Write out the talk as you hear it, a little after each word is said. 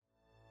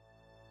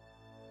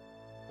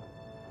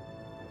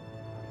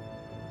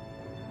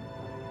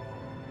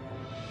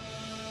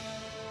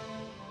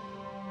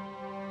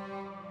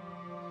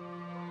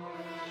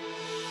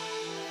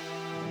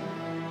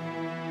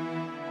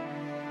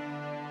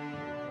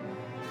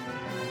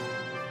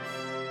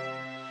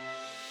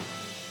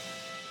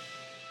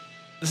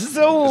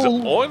So Is it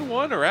on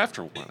one or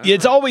after one?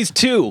 it's always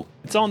 2.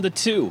 It's on the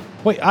 2.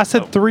 Wait, I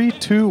said 3,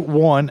 2,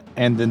 1,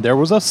 and then there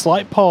was a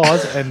slight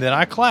pause, and then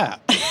I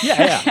clapped.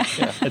 Yeah.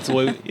 That's the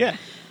way. Yeah.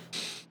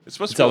 It's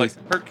supposed It's to be always-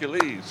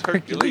 like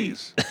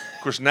Hercules.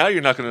 Of course, now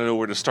you're not going to know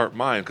where to start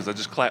mine because I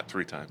just clapped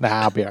 3 times. Nah,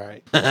 I'll be all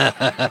right.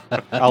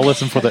 I'll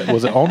listen for the.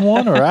 Was it on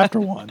one or after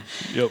one?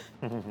 Yep.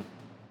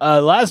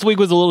 Last week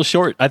was a little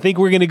short. I think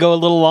we're going to go a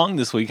little long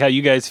this week. How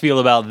you guys feel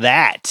about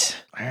that?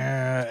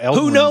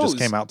 Elden Ring knows? just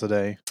came out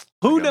today.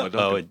 Who I got my knows?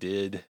 Duncan. Oh, it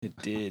did.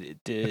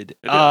 It did.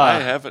 I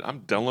have it. I'm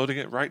downloading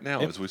it right now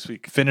as we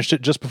speak. Finished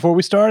it just before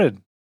we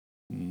started.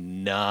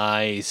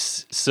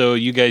 Nice. So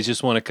you guys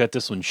just want to cut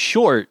this one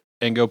short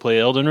and go play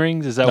Elden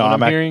Rings? Is that No,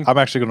 what I'm hearing? I'm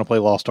actually going to play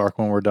Lost Ark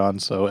when we're done,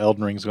 so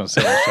Elden Ring's going to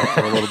sit on the shelf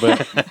for a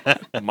little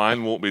bit.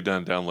 Mine won't be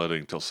done downloading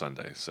until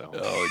Sunday. So,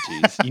 Oh,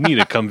 jeez. You need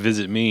to come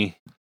visit me.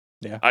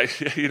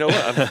 you know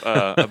what?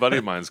 A buddy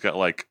of mine's got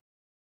like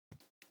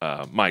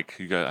Mike.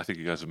 I think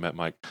you guys have met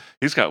Mike.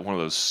 He's got one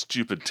of those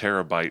stupid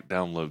terabyte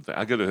download things.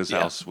 I go to his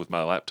house with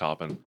my laptop,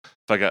 and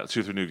if I got 2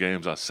 or 3 new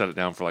games, I set it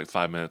down for like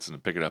 5 minutes and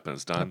then pick it up and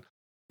it's done.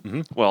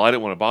 Mhm. Well, I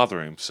didn't want to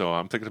bother him, so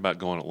I'm thinking about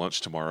going at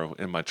lunch tomorrow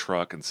in my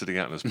truck and sitting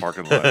out in his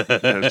parking lot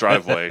in his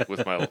driveway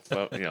with my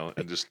phone,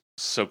 and just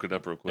soak it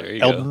up real There quick.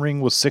 you Elden go.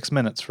 Ring was 6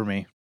 minutes for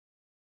me.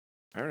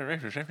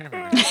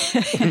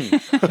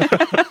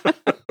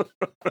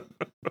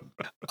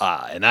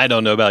 And I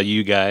don't know about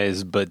you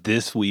guys, but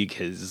this week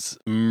has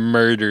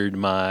murdered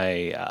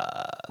my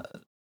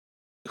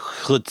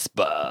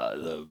chutzpah,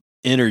 the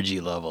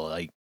energy level.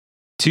 Like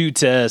 2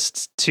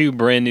 tests, 2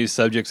 brand new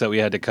subjects that we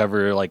had to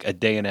cover like a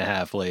day and a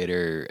half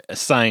later,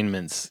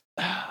 assignments.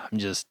 I'm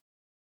just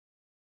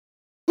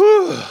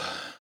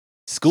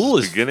school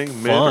is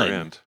beginning, mid, fun. or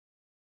end.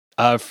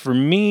 For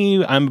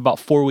me, I'm about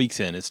 4 weeks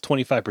in. It's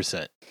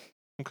 25%,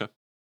 Okay.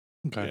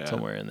 Yeah.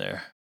 somewhere in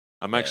there.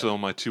 I'm actually on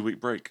my 2-week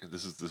break.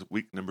 This is the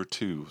week number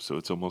 2, so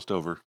it's almost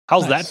over.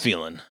 How's that Nice.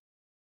 feeling?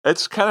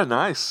 It's kind of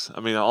nice. I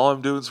mean, all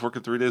I'm doing is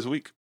working 3 days a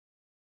week,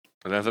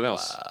 and nothing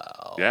else.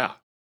 Wow. Yeah,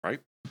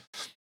 right.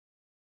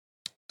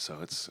 So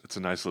it's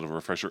a nice little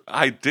refresher.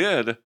 I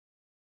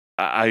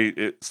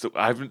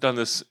haven't done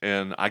this,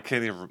 and I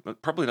can't even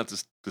probably not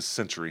this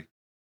century.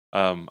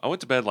 I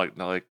went to bed like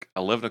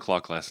 11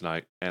 o'clock last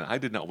night, and I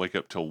did not wake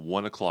up till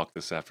 1 o'clock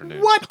this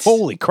afternoon. What?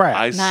 Holy crap.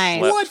 I Nice.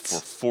 slept What? for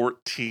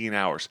 14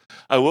 hours.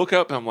 I woke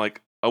up and I'm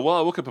like, I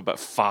woke up about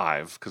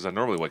 5 because I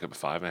normally wake up at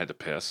 5 and I had to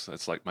piss.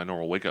 That's like my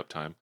normal wake up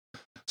time.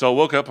 So I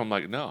woke up. I'm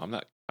like, no, I'm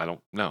not. I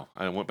don't know.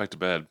 I went back to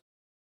bed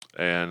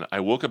and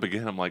I woke up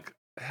again. I'm like,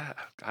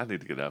 I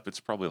need to get up. It's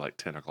probably like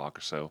 10 o'clock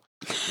or so.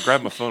 I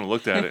grabbed my phone and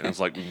looked at it and it was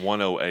like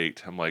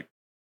 1:08. I'm like,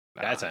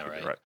 That's not I think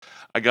right. you're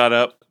I got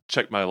up,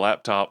 checked my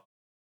laptop.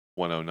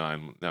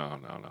 1:09. No.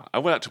 I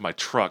went out to my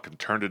truck and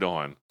turned it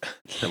on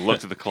and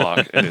looked at the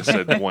clock and it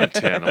said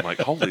 1:10. I'm like,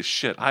 holy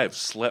shit, I have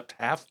slept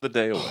half the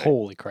day away.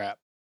 Holy crap.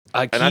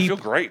 And I feel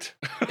great.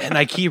 And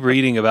I keep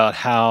reading about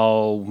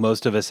how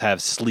most of us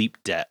have sleep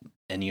debt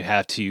and you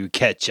have to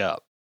catch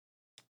up.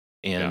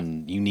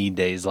 And you need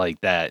days like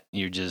that.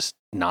 You're just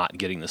not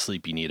getting the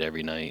sleep you need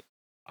every night.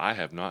 I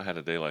have not had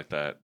a day like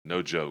that,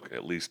 no joke,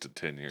 at least in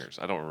 10 years.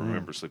 I don't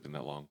remember sleeping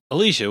that long.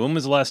 Alicia, when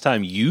was the last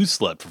time you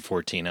slept for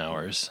 14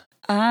 hours?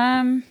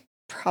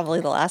 Probably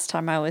the last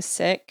time I was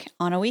sick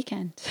on a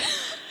weekend.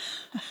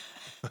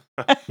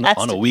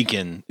 On a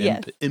weekend.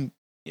 Yes.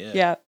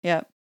 Yeah.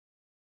 Yep.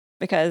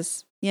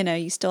 Because,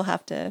 you still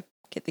have to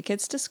get the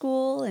kids to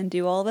school and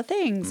do all the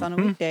things on a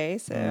Mhm. weekday.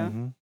 So,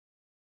 Mhm.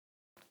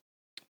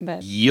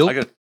 but Yup.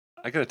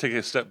 I got to take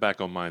a step back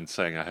on mine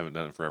saying I haven't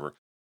done it forever.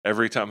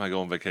 Every time I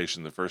go on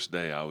vacation, the first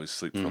day I always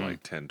sleep for Mhm.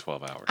 like 10,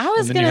 12 hours. I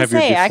was then you going to have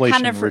your say, I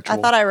deflation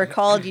ritual. thought I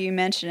recalled you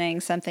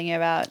mentioning something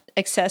about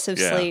excessive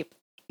Yeah. sleep,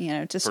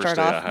 to First start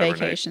day I off hibernate.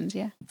 vacations.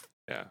 Yeah.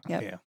 Yeah.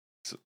 Yep. Yeah.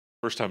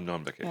 First time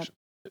non-vacation.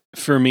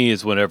 For me,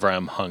 is whenever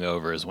I'm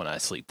hungover is when I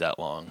sleep that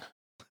long.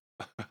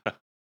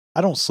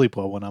 I don't sleep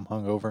well when I'm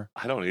hungover.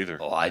 I don't either.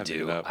 Oh, I have to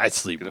do. get up, I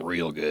sleep get up,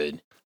 real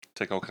good.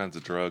 take all kinds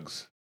of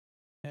drugs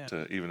Yeah.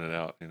 to even it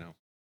out,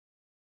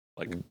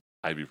 like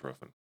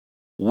ibuprofen.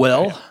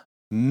 Well, Yeah.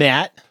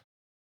 Matt,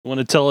 want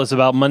to tell us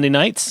about Monday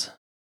nights?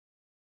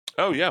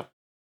 Oh, yeah.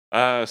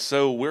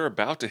 So we're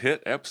about to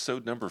hit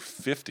episode number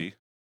 50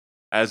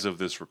 as of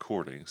this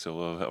recording. So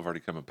we'll have already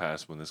come and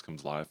passed when this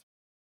comes live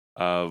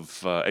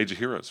of Age of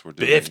Heroes. We're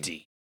doing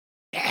 50.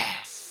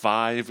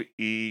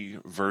 5E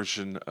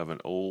version of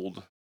an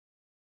old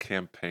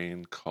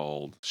campaign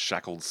called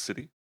Shackled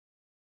City.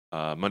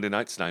 Monday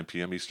nights, 9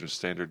 p.m. Eastern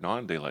Standard,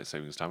 non-daylight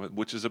savings time,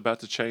 which is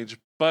about to change.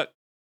 But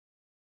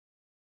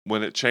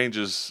when it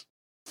changes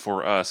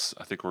for us,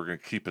 I think we're going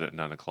to keep it at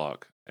 9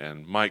 o'clock.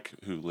 And Mike,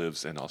 who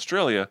lives in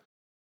Australia,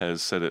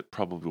 has said it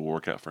probably will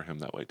work out for him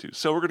that way too.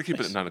 So we're going to keep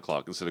it at 9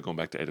 o'clock instead of going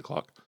back to 8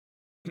 o'clock.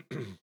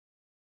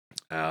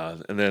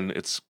 And then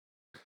it's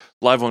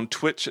live on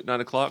Twitch at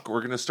 9 o'clock. We're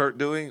going to start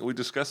doing, we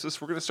discussed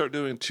this, we're going to start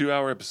doing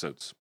 2-hour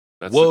episodes.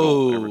 That's the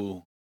goal.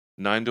 Whoa.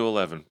 9 to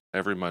 11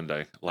 every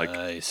Monday.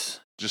 Nice.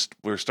 Just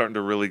we're starting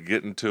to really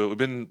get into it. We've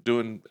been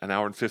doing an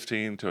hour and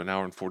 15 to an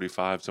hour and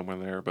 45, somewhere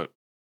in there, but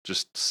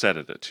just set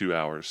it at 2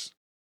 hours.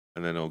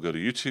 And then it'll go to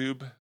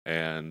YouTube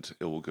and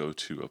it will go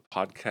to a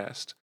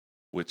podcast,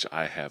 which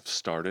I have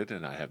started,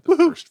 and I have the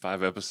first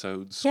 5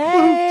 episodes.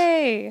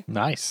 Yay!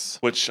 Nice.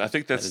 Which I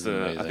think That is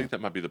amazing. I think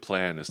that might be the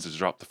plan, is to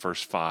drop the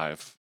first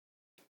 5.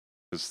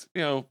 Because,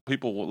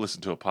 people will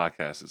listen to a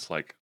podcast. It's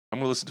like, I'm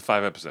going to listen to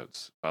 5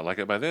 episodes. If I like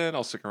it by then,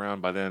 I'll stick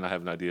around. By then, I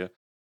have an idea.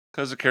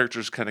 Because the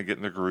characters kind of get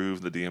in the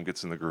groove, the DM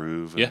gets in the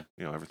groove, and,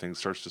 everything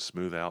starts to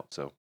smooth out.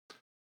 So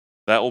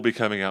that will be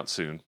coming out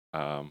soon.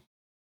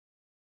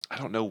 I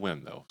don't know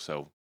when, though,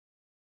 so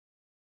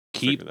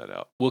figure that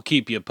out. We'll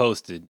keep you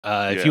posted.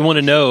 If Yeah, you want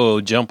to for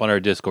know, jump on our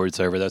Discord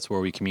server. That's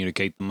where we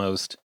communicate the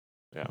most.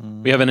 Yeah.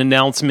 We have an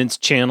announcements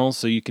channel,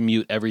 so you can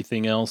mute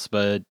everything else,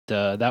 but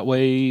that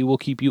way we'll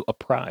keep you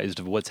apprised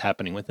of what's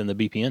happening within the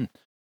BPN.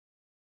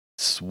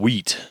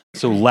 Sweet.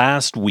 So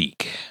last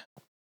week,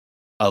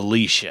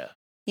 Alicia,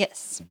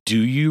 Yes, do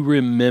you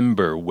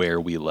remember where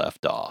we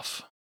left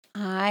off?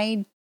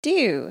 I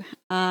do.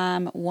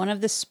 One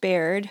of the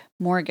spared,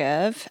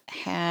 Morgov,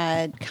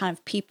 had kind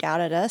of peeped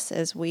out at us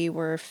as we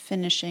were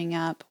finishing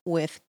up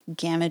with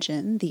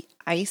Gamagen, the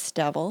Ice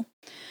Devil,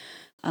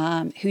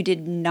 who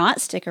did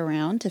not stick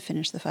around to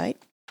finish the fight.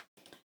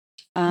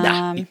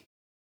 Nah.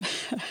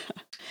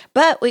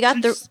 But we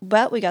got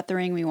the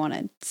ring we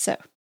wanted. So,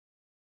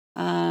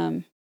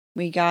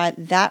 we got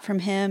that from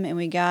him, and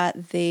we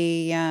got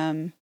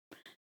the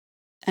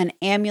an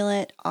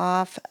amulet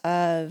off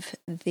of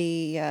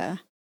the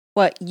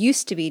what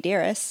used to be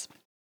Darius.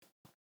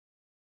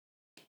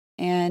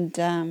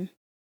 And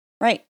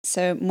right,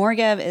 so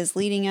Morgov is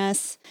leading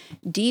us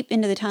deep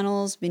into the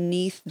tunnels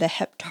beneath the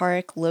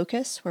Heptaric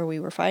Locust where we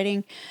were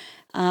fighting.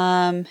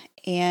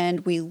 And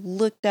we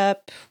looked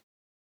up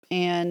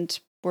and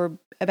were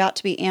about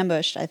to be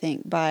ambushed, I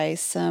think, by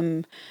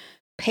some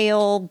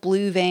pale,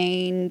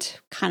 blue-veined,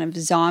 kind of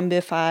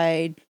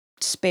zombified,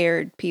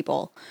 spared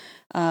people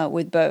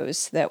with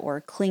bows that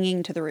were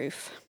clinging to the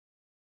roof.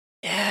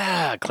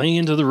 Yeah,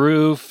 clinging to the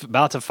roof,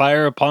 about to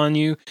fire upon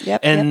you.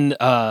 Yep. And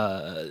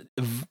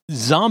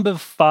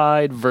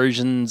zombified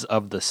versions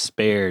of the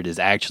spared is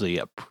actually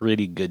a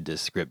pretty good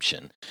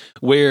description.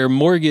 Where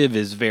Morgov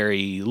is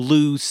very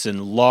loose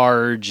and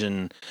large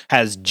and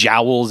has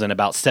jowls and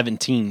about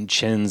 17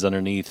 chins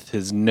underneath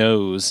his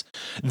nose.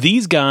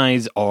 These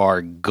guys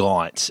are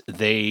gaunt.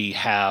 They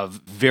have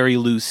very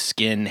loose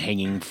skin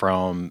hanging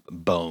from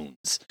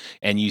bones.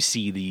 And you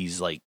see these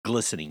like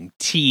glistening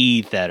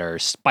teeth that are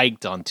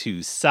spiked on 2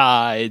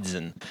 sides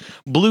and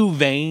blue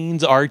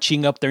veins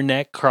arching up their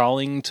neck,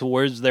 crawling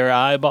towards their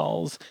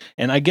eyeballs.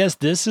 And I guess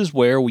this is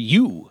where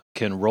you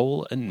can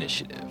roll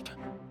initiative.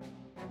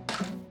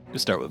 We'll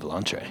start with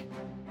Volantre.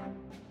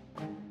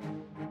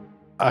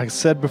 I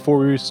said before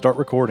we start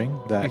recording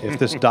that if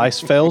this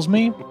dice fails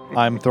me,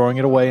 I'm throwing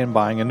it away and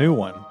buying a new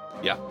one.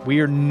 Yeah.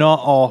 We are not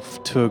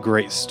off to a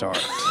great start.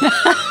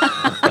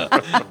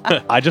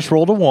 I just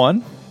rolled a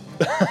 1,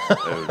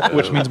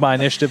 which means my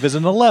initiative is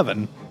an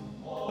 11.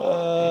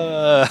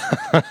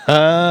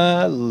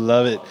 I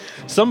love it.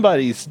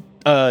 Somebody's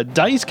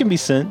dice can be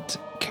sent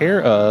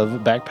care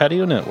of Back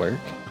Patio Network.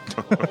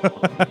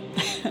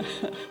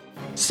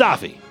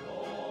 Safi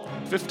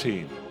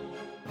 15.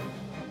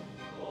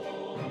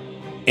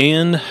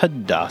 and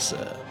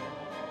Hadassah.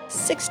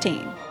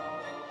 16.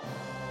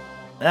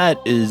 That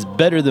is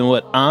better than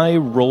what I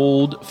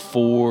rolled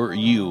for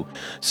you.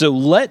 So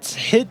let's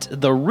hit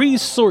the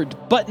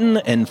resort button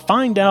and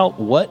find out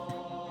what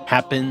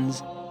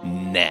happens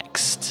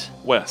next.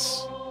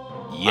 Wes,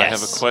 Yes. I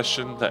have a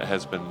question that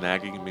has been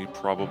nagging me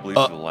probably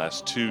for the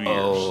last 2 years.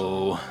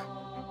 Oh.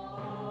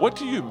 What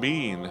do you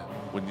mean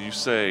when you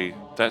say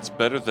that's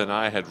better than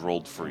I had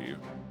rolled for you?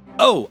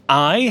 Oh,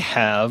 I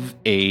have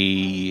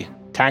a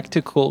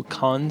tactical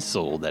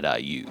console that I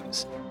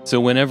use. So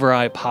whenever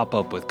I pop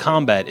up with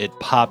combat, it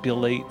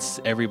populates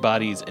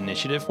everybody's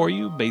initiative for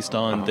you based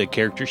on the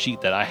character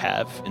sheet that I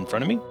have in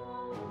front of me.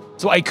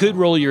 So I could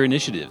roll your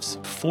initiatives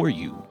for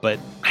you, but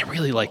I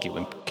really like it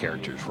when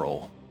characters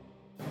roll.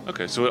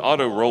 Okay, so it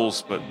auto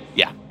rolls, but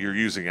Yeah. you're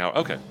using our...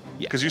 Okay.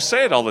 Yeah. Because you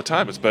say it all the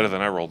time, it's better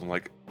than I rolled. I'm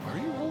like, are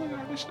you rolling your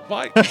initiative?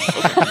 Why?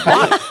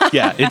 Okay.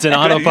 Yeah, it's an You've been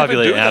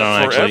auto-populate doing that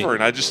add-on, forever, actually.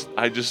 and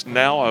I just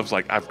now I was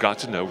like, I've got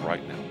to know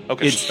right now.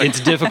 Okay. It's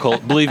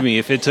difficult. Believe me,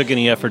 if it took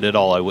any effort at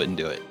all, I wouldn't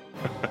do it.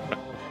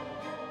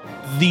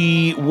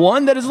 The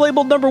one that is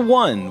labeled number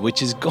 1,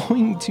 which is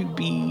going to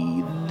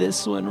be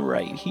this one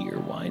right here.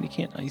 Why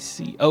can't I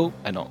see? Oh,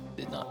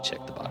 did not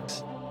check the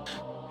box.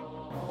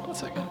 1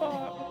 second.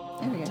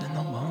 There we It's go. in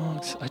the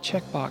box. A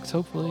check box,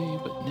 hopefully,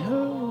 but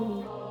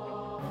no.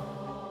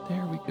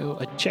 There we go.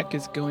 A check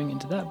is going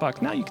into that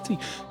box. Now you can see.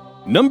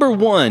 Number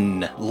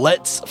 1,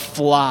 let's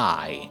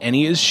fly. And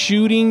he is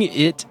shooting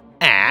it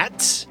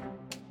at...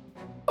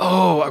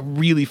 Oh, I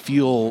really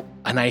feel...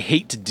 And I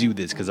hate to do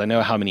this because I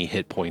know how many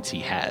hit points he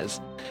has.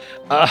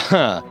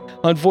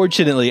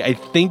 Unfortunately, I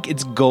think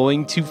it's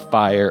going to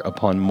fire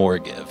upon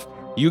Morgov.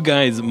 You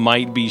guys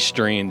might be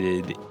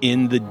stranded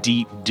in the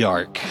deep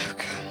dark. Oh,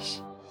 gosh.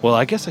 Well,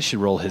 I guess I should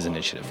roll his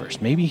initiative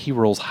first. Maybe he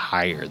rolls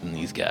higher than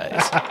these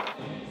guys.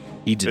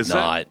 He did Is that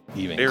not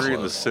even area in the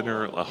close.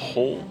 center a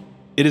hole?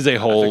 It is a I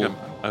hole. think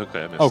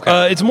okay. I missed Okay.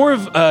 that. It's more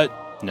of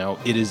no,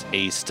 it is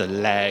a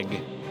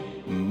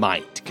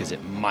stalagmite because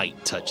it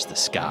might touch the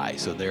sky,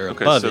 so they're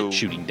Okay, above so- it,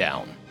 shooting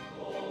down.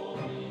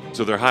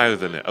 So they're higher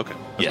than it. Okay. I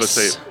was about to Yes.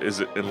 say, is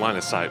it in line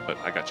of sight? But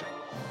I got you.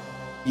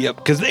 Yep,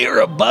 because they are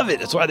above it.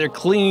 That's why they're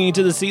clinging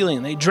to the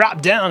ceiling. They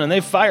drop down and they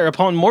fire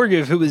upon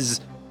Morgiv, who is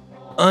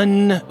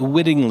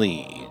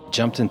unwittingly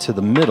jumped into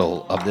the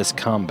middle of this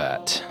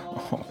combat.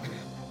 Oh,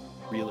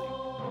 really?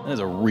 That is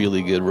a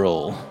really good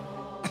roll.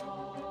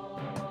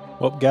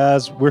 Well,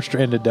 guys, we're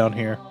stranded down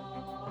here.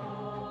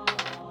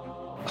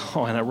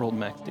 Oh, and I rolled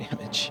max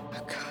damage.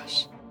 Oh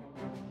gosh.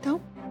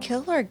 Don't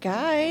kill our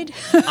guide.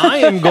 I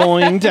am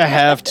going to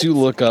have to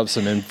look up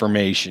some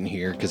information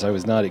here because I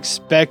was not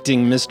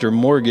expecting Mr.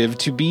 Morgiv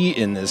to be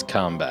in this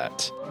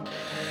combat.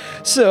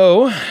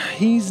 So,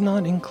 he's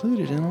not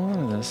included in a lot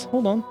of this.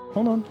 Hold on.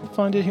 I'll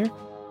find it here.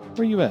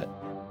 Where you at?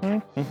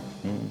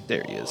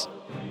 There he is.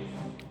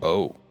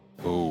 Oh.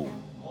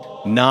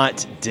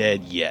 Not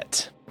dead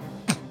yet.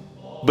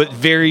 But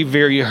very,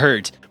 very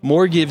hurt.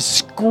 Morgiv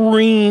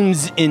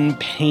screams in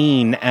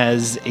pain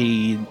as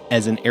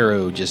an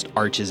arrow just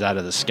arches out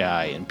of the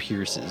sky and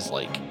pierces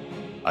like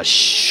a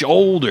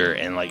shoulder,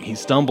 and like he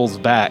stumbles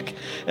back.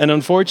 And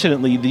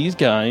unfortunately, these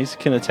guys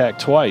can attack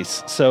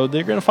twice, so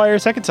they're gonna fire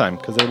a second time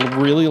because they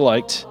really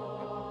liked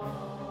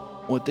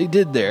what they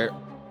did there.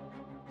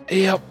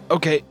 Yep.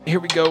 Okay.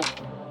 Here we go.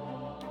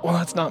 Well,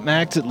 that's not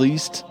max, at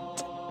least.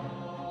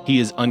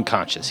 He is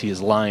unconscious. He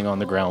is lying on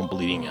the ground,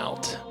 bleeding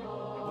out.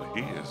 Well,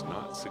 he is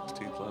not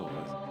 16th level.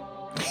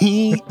 Is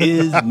He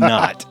is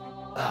not.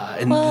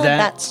 And Well, that.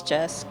 that's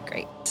just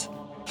great.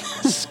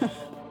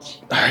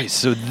 All right,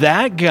 so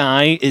that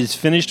guy is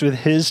finished with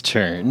his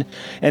turn,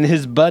 and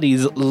his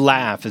buddies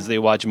laugh as they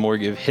watch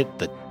Morgiv hit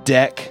the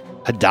deck.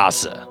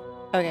 Hadassah,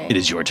 Okay. it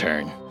is your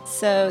turn.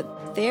 So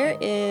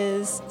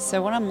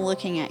what I'm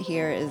looking at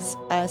here is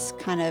us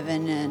kind of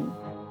in an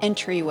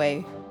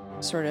entryway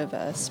sort of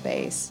a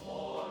space.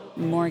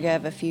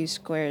 Morgiv a few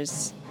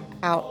squares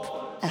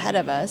out ahead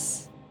of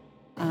us.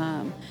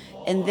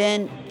 And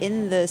then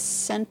in the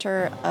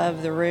center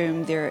of the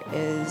room, there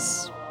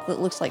is what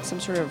looks like some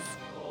sort of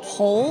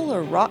hole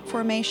or rock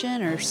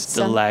formation or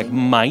something.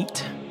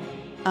 Stalagmite.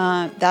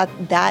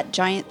 That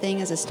giant thing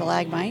is a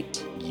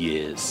stalagmite.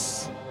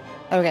 Yes.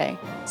 Okay,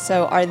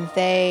 so are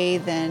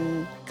they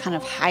then kind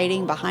of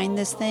hiding behind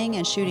this thing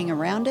and shooting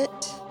around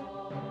it,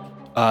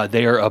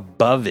 They are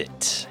above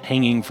it,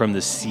 hanging from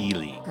the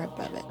ceiling, or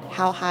above it?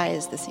 How high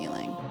is the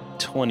ceiling?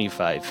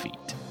 25 feet.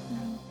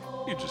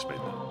 you just made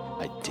that?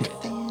 I did.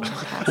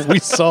 Fantastic. We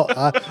saw.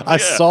 I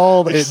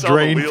saw we it saw the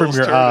drain from wheels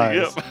your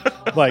turning, eyes.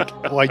 Yep.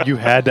 Like you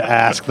had to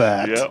ask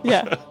that. Yep.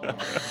 Yeah.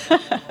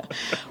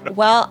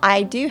 Well,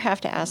 I do have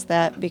to ask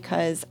that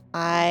because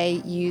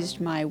I used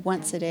my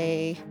once a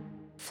day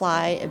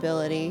fly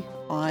ability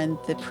on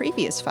the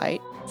previous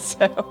fight.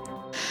 So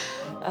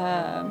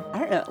I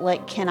don't know.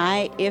 Like, can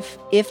I, if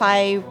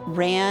I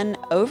ran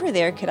over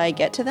there, could I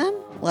get to them?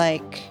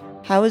 Like,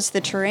 how is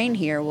the terrain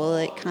here? Will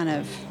it kind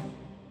of?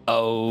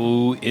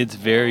 Oh, it's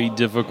very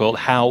difficult.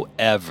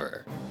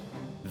 However,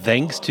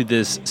 thanks to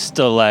this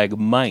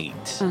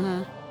stalagmite,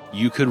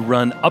 you could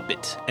run up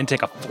it and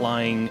take a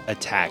flying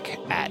attack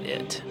at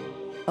it.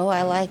 Oh,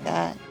 I like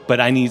that.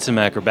 But I need some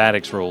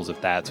acrobatics rolls if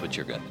that's what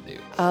you're going to do.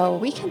 Oh,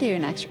 we can do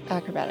an extra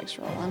acrobatics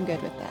roll. I'm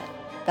good with that.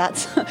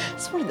 That's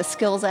one of the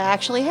skills I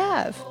actually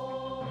have.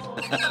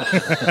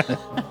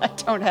 I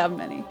don't have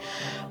many.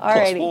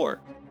 Alrighty. +4.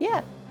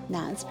 Yeah.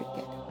 Nah, that's pretty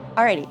good.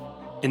 Alrighty.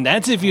 And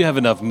that's if you have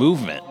enough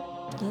movement.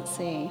 Let's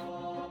see.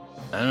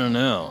 I don't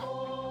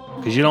know.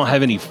 Because you don't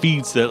have any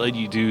feats that let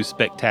you do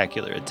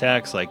spectacular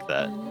attacks like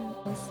that.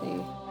 Let's see.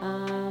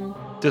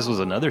 If this was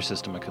another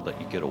system, I could let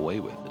you get away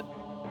with it.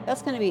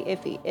 That's going to be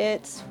iffy.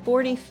 It's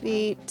 40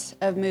 feet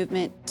of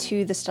movement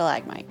to the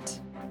stalagmite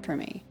for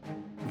me.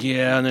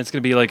 Yeah, and it's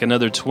going to be like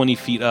another 20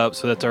 feet up,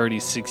 so that's already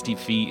 60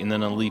 feet, and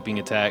then a leaping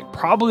attack.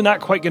 Probably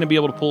not quite going to be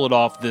able to pull it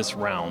off this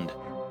round,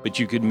 but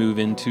you could move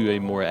into a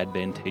more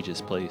advantageous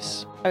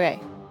place. Okay.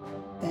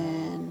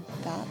 Then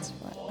that's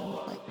what I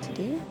would like to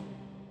do.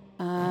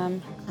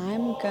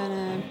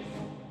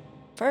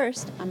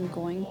 First, I'm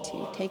going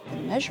to take the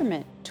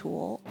measurement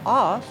tool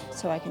off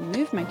so I can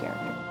move my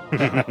character.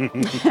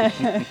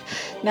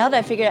 Now that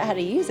I figured out how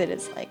to use it,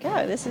 it's like,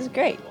 oh, this is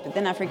great. But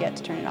then I forget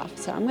to turn it off.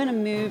 So I'm going to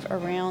move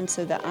around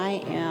so that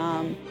I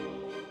am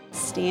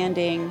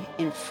standing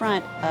in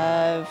front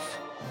of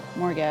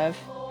Morgiv.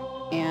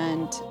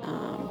 And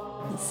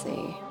let's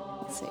see.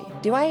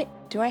 Do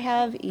I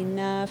have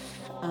enough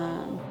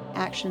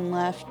action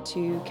left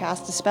to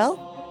cast a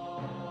spell?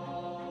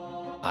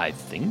 I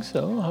think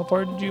so. How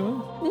far did you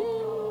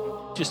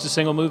move? Just a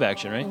single move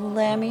action, right?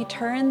 Let me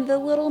turn the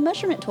little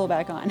measurement tool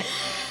back on.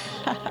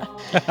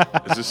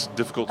 Is this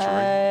difficult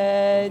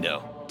terrain?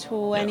 No.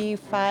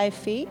 25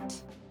 feet,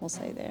 we'll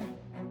say there.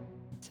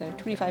 So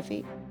 25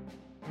 feet.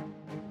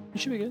 You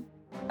should be good.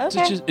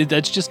 Okay.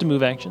 That's just a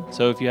move action.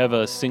 So if you have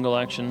a single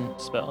action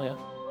spell, yeah.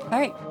 All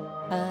right.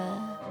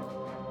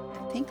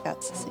 I think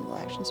that's a single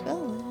action spell.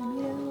 Let me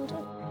shield.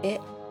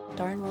 It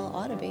darn well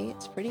ought to be.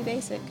 It's pretty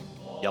basic.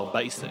 Y'all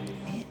basic.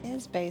 It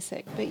is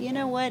basic. But you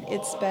know what?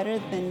 It's better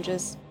than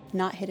just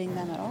not hitting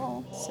them at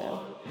all. So,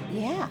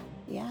 yeah,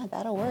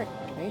 that'll work.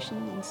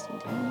 Duration,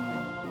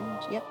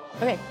 instantaneous. Yep.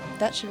 Okay,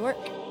 that should work.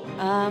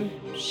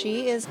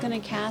 She is going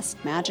to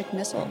cast Magic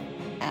Missile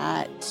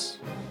at,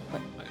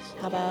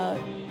 how about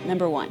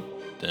number 1?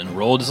 Then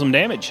roll to some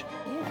damage.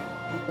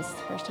 Yeah, this is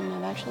the first time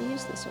I've actually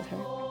used this with her.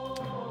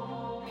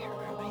 Where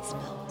are my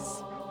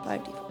spells?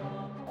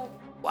 5d4.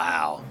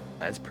 Wow,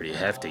 that's pretty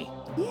hefty.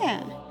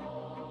 Yeah.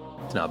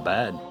 It's not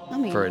bad I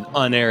mean, for an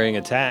unerring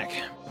attack.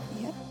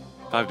 Yep.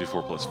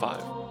 5d4 plus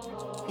 5.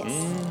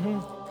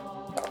 Yes.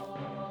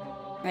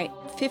 Right.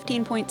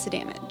 15 points of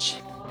damage.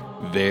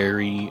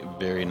 Very,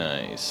 very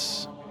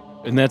nice.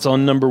 And that's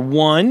on number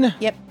 1.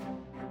 Yep.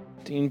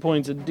 15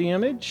 points of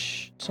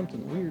damage.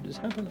 Something weird has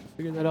happened. I'll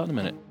figure that out in a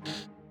minute.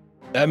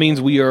 That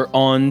means we are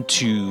on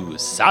to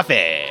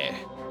Safi.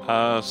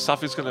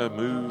 Safi's going to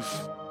move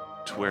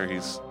to where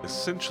he's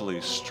essentially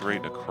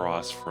straight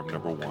across from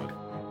number 1.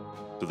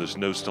 So there's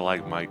no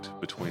stalagmite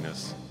between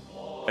us.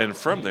 And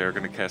from there,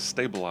 going to cast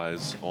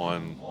Stabilize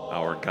on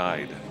our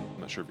guide.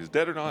 I'm not sure if he's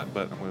dead or not,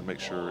 but I'm going to make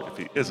sure if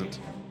he isn't,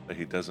 that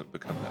he doesn't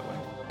become that way.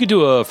 You can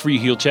do a free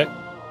heal check.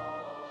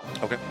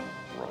 Okay.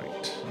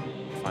 Right.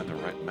 Find the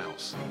right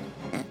mouse.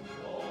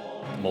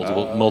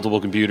 Multiple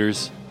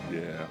computers.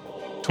 Yeah.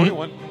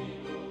 21.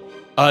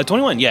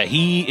 21, yeah.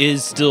 He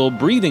is still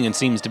breathing and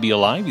seems to be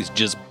alive. He's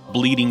just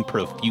bleeding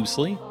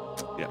profusely.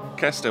 Yeah.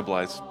 Cast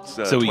Stabilize.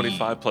 So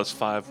 25 plus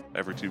 5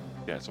 every 2.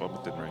 Yeah, so I'm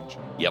within range.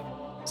 Yep.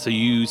 So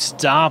you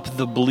stop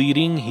the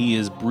bleeding. He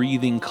is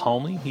breathing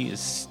calmly. He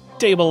is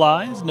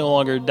stabilized, no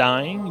longer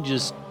dying,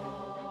 just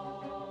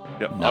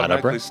Yep. not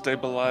Automatically upright.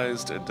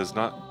 stabilized and does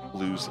not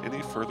lose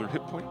any further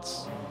hit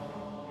points.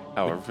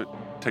 However, if it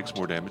takes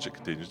more damage, it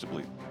continues to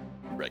bleed.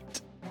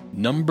 Right.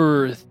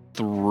 Number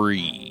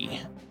 3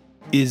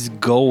 is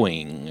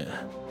going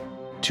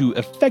to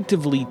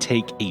effectively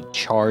take a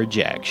charge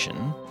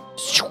action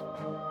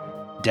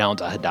down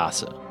to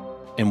Hadassah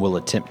and will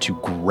attempt to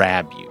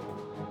grab you.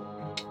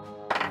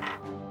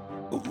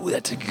 Ooh,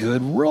 that's a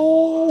good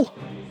roll.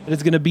 It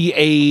is going to be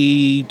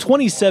a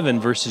 27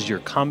 versus your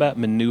combat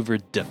maneuver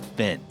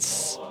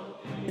defense.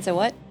 It's a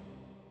what?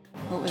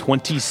 What was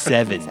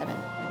 27. 27.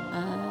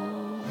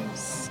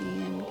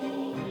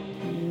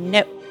 CMD.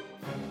 No.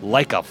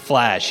 Like a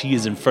flash, he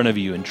is in front of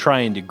you and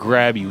trying to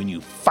grab you, and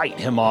you fight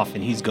him off,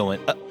 and he's going,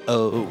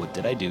 uh-oh, what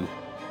did I do?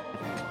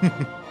 Now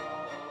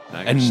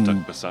And- you're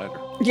stuck beside her.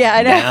 Yeah,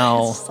 I know. Now-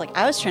 It's just like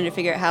I was trying to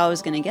figure out how I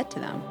was going to get to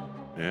them.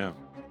 Yeah.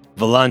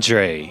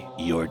 Volantre,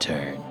 your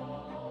turn.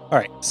 All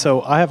right,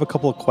 so I have a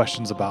couple of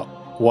questions about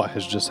what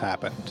has just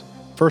happened.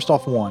 First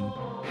off, one,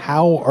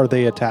 how are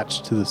they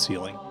attached to the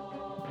ceiling?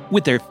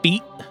 With their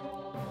feet,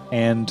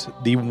 And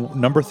the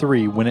number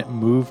 3, when it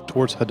moved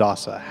towards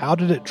Hadassah, how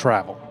did it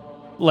travel?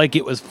 like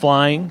it was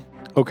flying,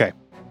 Okay,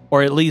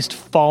 or at least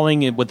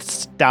falling in with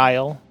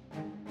style.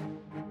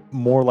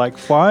 more like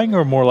flying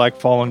or more like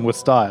falling with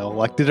style?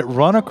 Like, did it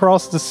run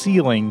across the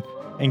ceiling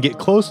and get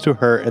close to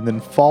her and then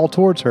fall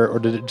towards her, or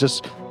did it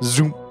just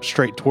zoom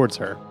straight towards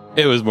her?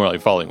 It was more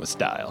like falling with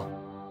style.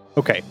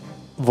 Okay,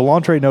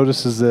 Volantre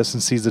notices this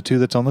and sees the 2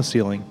 that's on the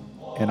ceiling,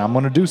 and I'm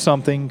going to do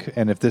something,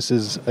 and if this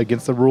is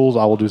against the rules,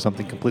 I will do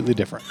something completely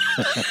different.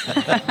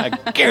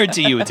 I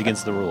guarantee you it's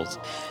against the rules.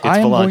 It's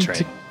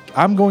Volantre.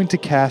 I'm going to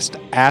cast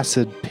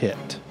Acid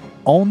Pit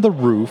on the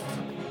roof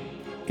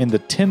in the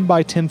 10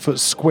 by 10 foot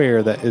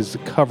square that is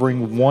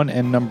covering 1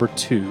 and number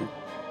 2,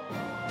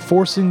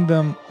 forcing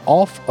them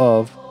off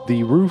of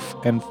the roof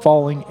and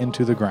falling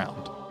into the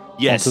ground.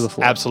 Yes, onto the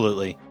floor.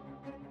 absolutely.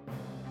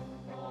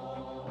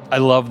 I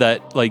love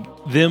that. Like,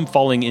 them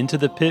falling into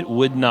the pit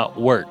would not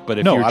work, but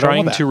if No, you're I don't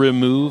trying want to that.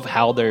 remove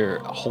how they're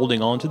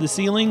holding on to the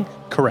ceiling,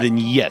 Correct. then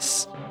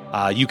yes,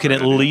 you can at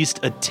Good idea. least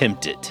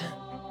attempt it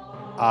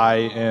I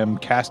am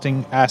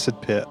casting Acid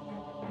Pit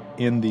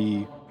in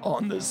the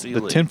on the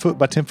ceiling. 10 foot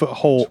by 10 foot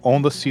hole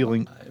on the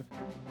ceiling.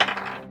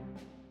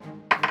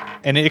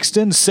 And it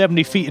extends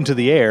 70 feet into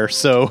the air,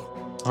 so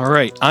All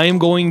right, I am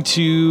going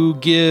to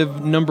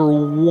give number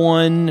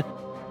 1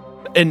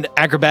 an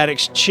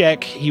acrobatics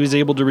check. He was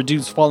able to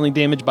reduce falling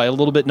damage by a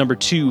little bit. Number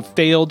 2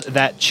 failed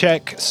that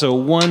check, so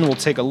 1 will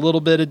take a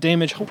little bit of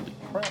damage. Holy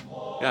crap.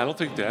 Yeah, I don't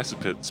think the acid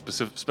pit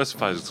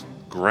specifies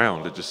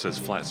ground. It just says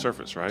flat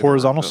surface, right?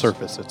 horizontal Or-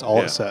 surface, it's all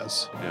Yeah. it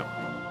says. Yeah.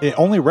 It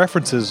only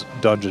references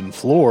dungeon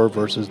floor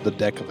versus the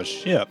deck of a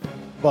ship,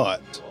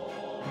 but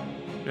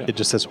Yeah. it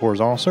just says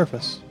horizontal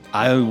surface.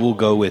 I will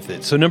go with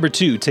it. So number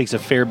 2 takes a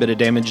fair bit of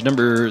damage.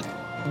 Number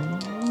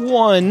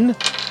 1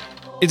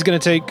 is going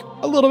to take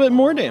a little bit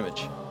more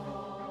damage.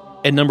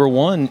 And number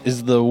 1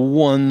 is the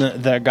one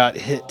that got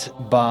hit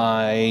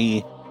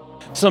by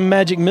some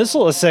magic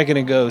missile a second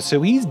ago.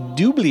 So he's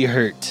doubly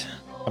hurt.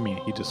 I mean,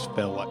 he just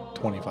fell like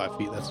 25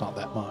 feet. That's not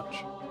that much.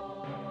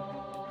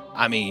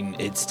 I mean,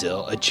 it's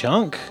still a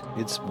chunk.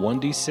 It's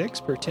 1d6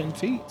 per 10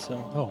 feet. So,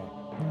 Oh,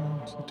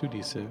 it's a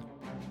 2d6.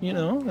 you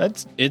know,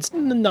 it's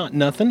not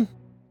nothing.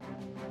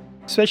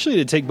 Especially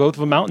to take both of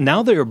them out.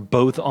 Now they're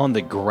both on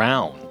the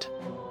ground.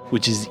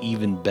 which is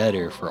even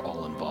better for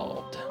all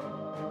involved.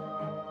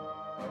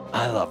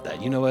 I love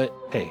that. You know what?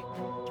 Hey,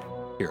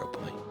 hero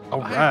point.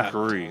 All I right.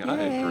 agree. I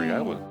agree.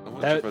 I wasn't sure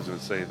That- if I was going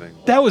to say anything.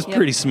 That was Yep.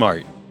 pretty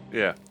smart.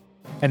 Yeah.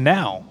 And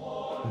now,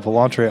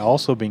 Volantre,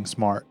 also being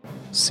smart,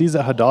 sees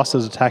that Hadassah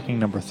is attacking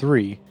number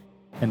 3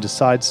 and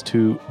decides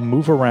to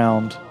move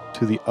around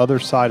to the other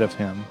side of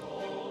him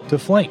to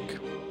flank.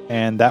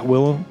 And that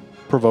will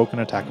provoke an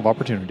attack of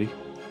opportunity.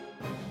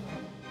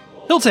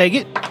 He'll take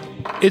it.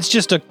 It's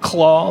just a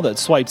claw that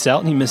swipes out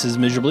and he misses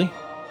miserably.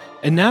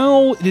 And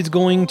now it is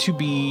going to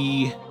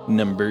be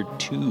number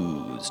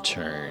 2's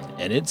turn.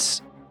 And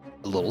it's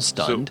a little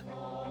stunned.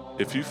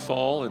 If you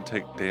fall and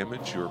take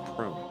damage, you're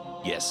prone.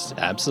 Yes,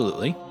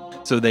 absolutely.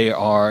 So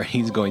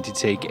he's going to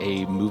take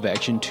a move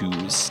action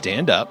to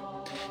stand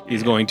up.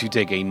 He's going to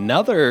take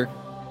another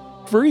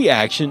free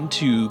action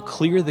to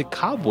clear the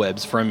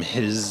cobwebs from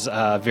his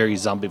very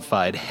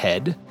zombified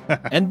head.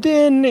 And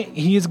then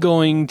he is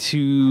going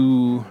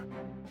to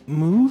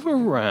move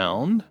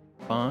around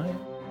 5,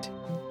 10,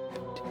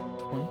 15,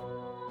 20,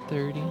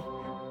 30,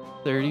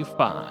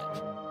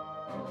 35.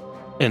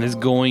 And is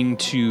going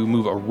to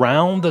move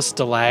around the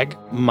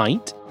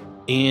stalagmite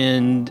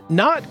and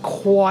not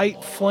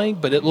quite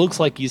flank, but it looks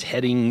like he's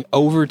heading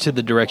over to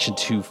the direction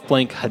to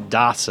flank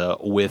Hadassah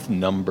with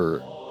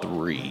number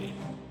 3.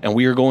 And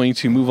we are going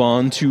to move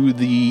on to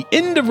the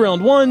end of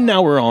round 1.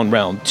 Now we're on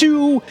round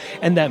 2,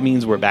 and that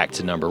means we're back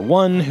to number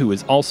 1, who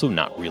is also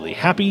not really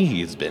happy.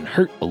 He's been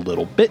hurt a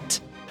little bit.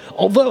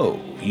 Although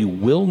you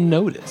will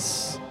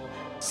notice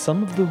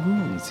some of the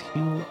wounds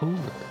heal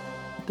over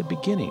at the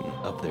beginning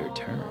of their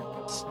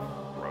turns.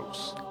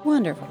 Gross.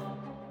 Wonderful.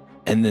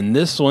 And then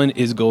this one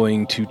is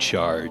going to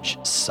charge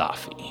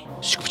Safi.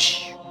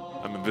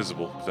 I'm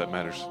invisible, if that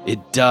matters.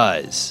 It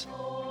does.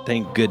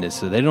 Thank goodness.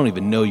 So they don't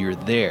even know you're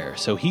there.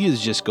 So he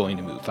is just going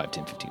to move 5,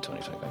 10, 15,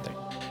 20, 25, 30,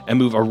 and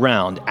move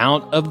around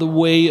out of the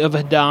way of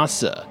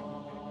Hadassah.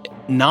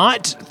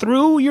 Not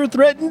through your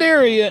threatened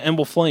area, and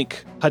will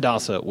flank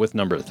Hadassah with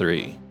number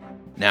 3.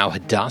 Now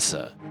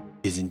Hadassah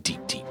is in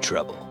deep, deep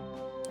trouble.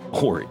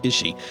 Or is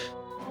she?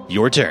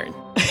 Your turn.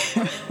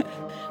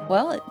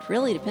 Well, it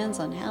really depends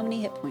on how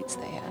many hit points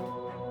they have.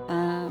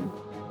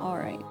 All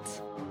right.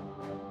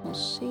 Well,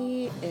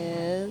 she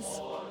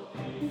is,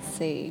 let's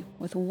see,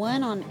 with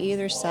 1 on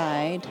either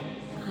side,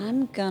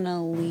 I'm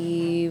gonna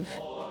leave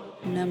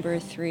number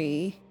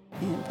 3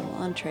 in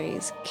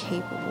Volantre's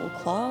capable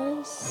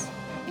claws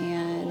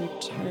and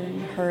turn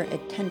her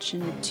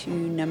attention to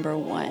number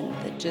 1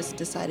 that just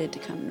decided to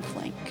come and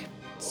flank.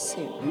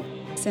 So,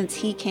 since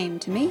he came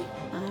to me,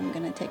 I'm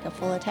gonna take a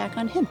full attack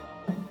on him.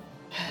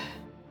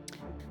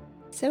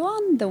 So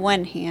on the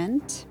one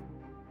hand,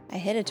 I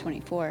hit a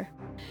 24.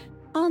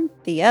 On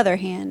the other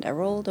hand, I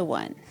rolled a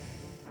 1.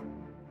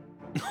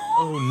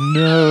 Oh,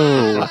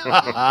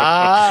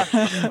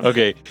 no.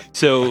 Okay,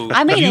 so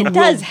I mean, you it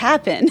does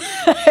happen.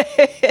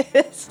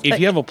 If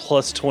you have a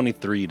plus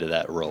 23 to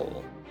that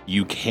roll,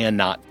 you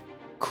cannot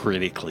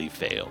critically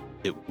fail.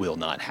 It will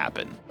not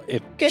happen.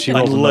 If Good she to know.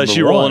 rolls a Unless number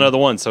you roll 1, another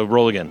one. So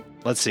roll again.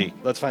 Let's see.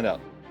 Let's find out.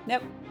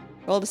 Nope.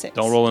 Rolled a 6.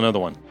 Don't roll another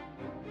one.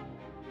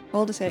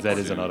 Rolled a 'cause 6. that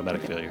is an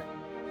automatic failure.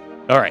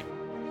 All right.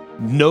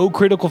 No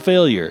critical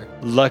failure,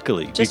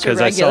 luckily, Just a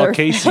because I saw regular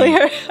Casey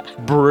failure.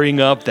 bring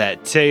up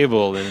that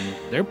table, and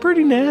they're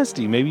pretty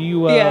nasty. Maybe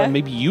you, Yeah.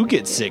 maybe you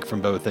get sick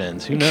from both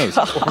ends. Who knows?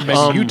 or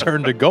maybe you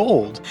turn to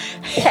gold.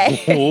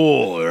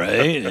 Oh,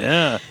 right,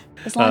 yeah.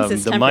 As long as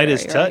it's the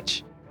Midas temporary, right?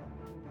 touch.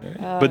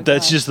 Oh, But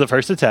that's God. just the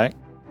first attack.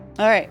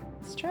 All right.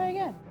 Let's try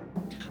again.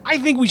 I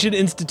think we should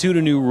institute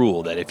a new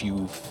rule that if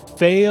you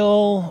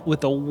fail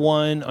with a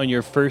 1 on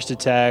your first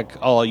attack,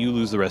 you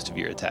lose the rest of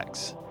your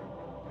attacks.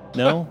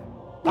 No?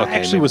 I Okay,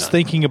 actually maybe was not.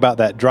 thinking about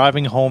that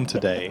driving home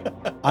today.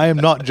 I am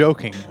not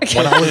joking.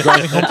 When I was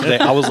driving home today,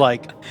 I was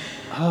like,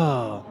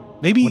 oh,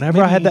 Maybe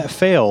whenever I had that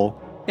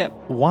fail, Yep.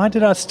 why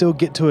did I still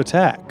get to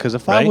attack? Because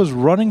if I Right? was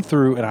running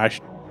through and I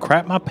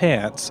crapped my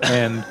pants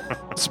and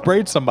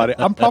sprayed somebody,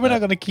 I'm probably not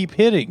going to keep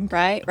hitting.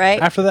 Right.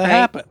 After that right.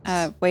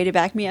 happens. Way to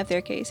back me up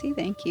there, Casey.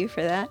 Thank you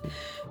for that.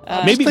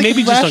 maybe think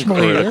just on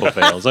rationally here. critical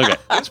fails. Okay.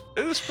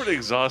 It's pretty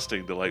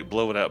exhausting to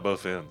blow it out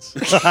both ends.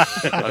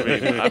 I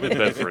mean, I'm in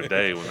bed for a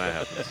day when that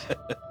happens.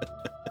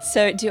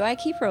 So, do I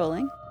keep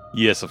rolling?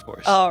 Yes, of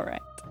course. All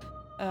right.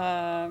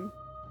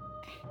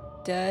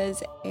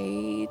 Does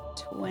a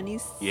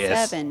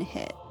 27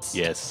 hit?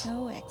 Yes.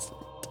 Oh, excellent.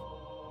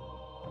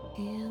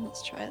 And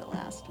let's try the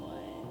last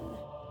one.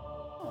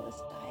 Oh, this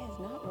die is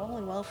not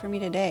rolling well for me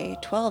today.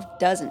 12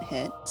 doesn't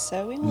hit,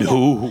 so we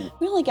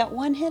only got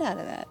 1 hit out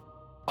of that.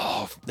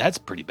 Oh, that's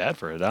pretty bad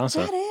for Hadassah.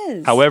 That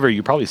is. However,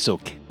 you probably still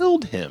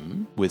killed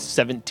him with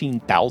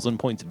 17,000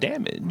 points of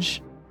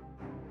damage.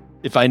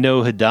 If I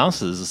know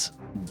Hadassah's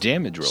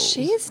damage rolls.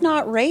 she's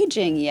not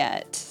raging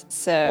yet,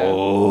 so.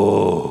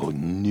 Oh,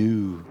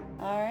 no.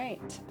 All right.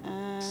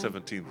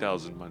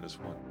 17,000 minus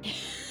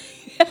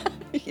 1.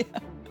 yeah.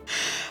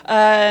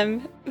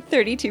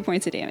 32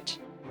 points of damage.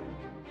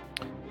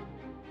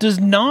 Does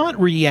not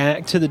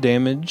react to the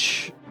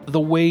damage the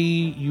way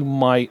you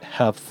might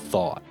have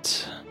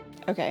thought.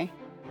 Okay.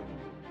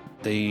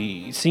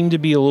 They seem to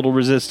be a little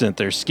resistant.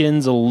 Their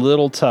skin's a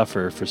little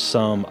tougher for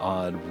some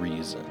odd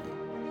reason.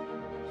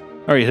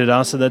 All right,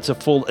 Hadassah, that's a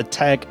full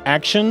attack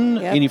action.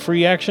 Yep. Any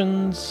free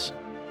actions?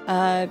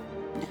 Nah.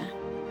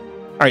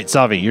 All right,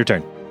 Savi, your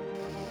turn.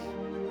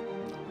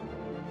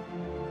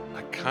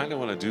 I kind of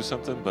want to do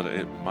something, but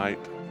it might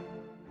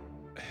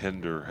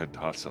hinder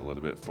Hadassah a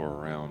little bit for a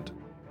round.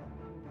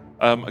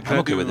 Can I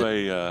okay do with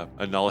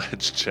a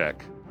knowledge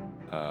check?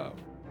 Are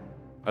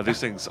these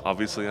things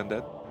obviously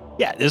undead?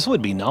 Yeah, this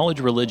would be knowledge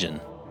religion.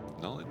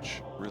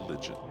 Knowledge,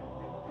 religion.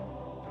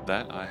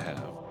 That I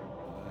have.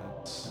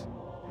 Let's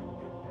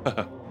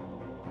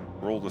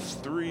roll the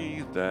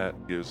 3.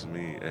 That gives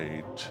me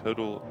a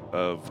total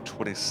of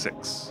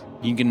 26.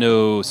 You can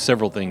know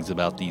several things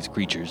about these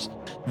creatures.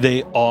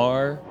 They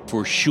are,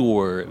 for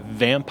sure,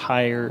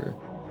 vampire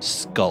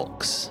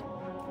skulks.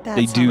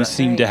 They do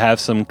seem to have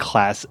some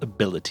class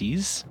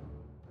abilities.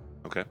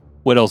 Okay.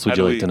 What else would How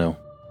you do like we- to know?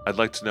 I'd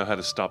like to know how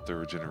to stop their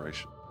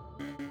regeneration.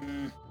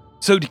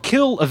 So to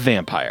kill a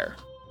vampire,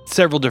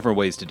 several different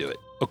ways to do it,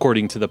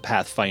 according to the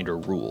Pathfinder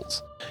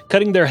rules.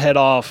 Cutting their head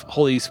off,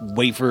 holy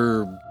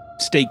wafer,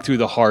 stake through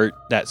the heart,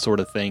 that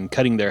sort of thing.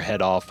 Cutting their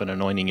head off and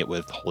anointing it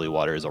with holy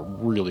water is a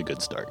really good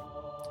start.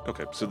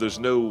 Okay, so there's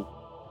no,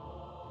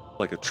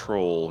 like a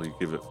troll, you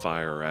give it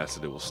fire or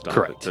acid, it will stop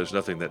Correct. it. There's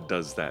nothing that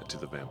does that to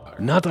the vampire.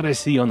 Not that I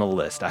see on the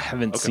list. I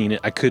haven't Okay. seen it.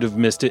 I could have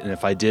missed it, and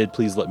if I did,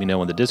 please let me know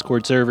on the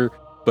Discord server,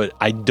 but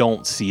I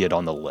don't see it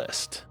on the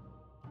list.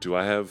 Do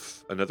I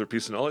have another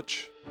piece of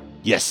knowledge?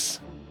 Yes,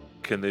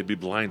 Can they be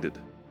blinded?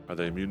 Are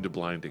they immune to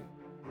blinding?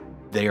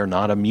 they are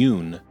not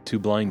immune to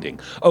blinding.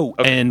 Oh,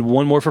 Okay. and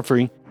one more for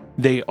free.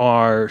 They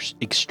are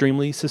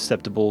extremely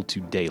susceptible to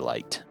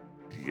daylight.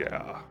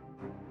 Yeah.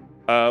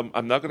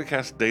 I'm not going to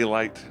cast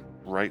daylight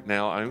right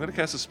now. I'm going to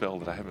cast a spell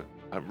that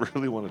I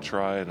really want to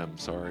try, and I'm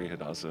sorry,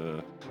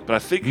 Hadassah, but I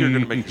think you're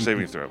going to make your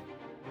saving throw.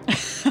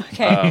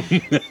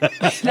 Okay.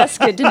 That's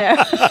good to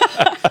know.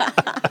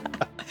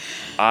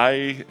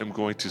 I am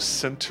going to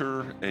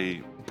center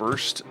a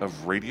burst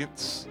of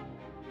radiance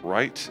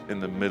right in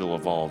the middle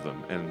of all of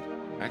them. And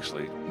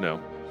actually,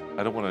 no,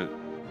 I don't want to.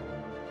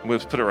 I'm going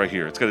to put it right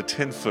here. It's got a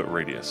 10-foot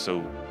radius,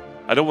 so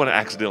I don't want to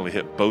accidentally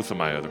hit both of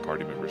my other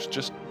party members.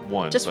 Just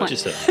one. Just but one.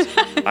 Just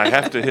a, I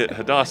have to hit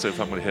Hadassah if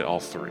I'm going to hit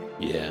all 3.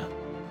 yeah.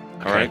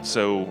 All right,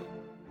 so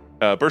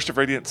burst of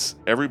radiance.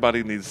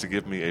 Everybody needs to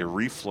give me a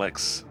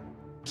reflex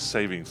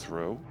saving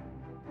throw.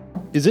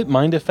 Is it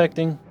mind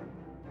affecting?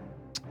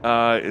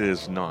 It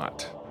is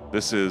not.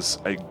 This is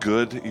a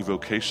good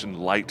evocation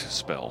light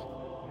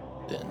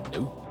spell. Then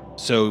no.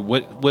 So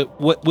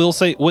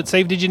what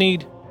save did you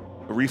need?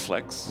 A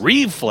reflex.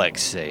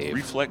 Reflex save.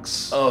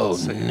 Reflex. Oh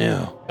save.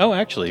 no. Oh,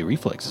 actually,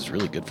 reflex is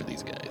really good for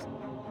these guys.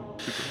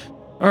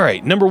 All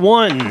right, number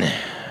 1.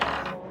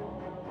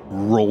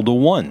 Rolled a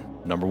 1.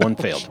 Number 1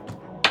 failed.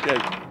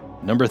 Yeah.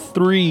 Number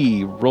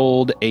 3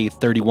 rolled a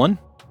 31.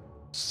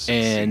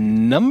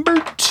 And number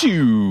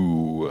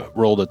 2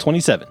 rolled a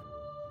 27.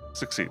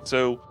 Succeed.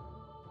 So,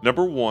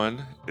 number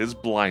 1 is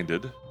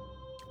blinded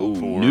Oh,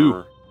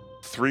 for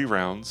 3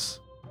 rounds,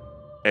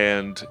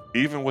 and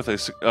even with a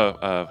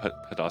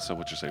Hadassah,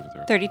 what's your saving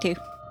throw? 32.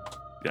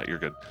 Yeah, you're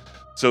good.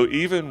 So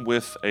even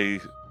with a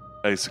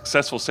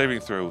successful saving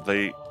throw,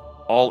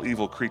 all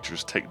evil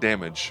creatures take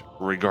damage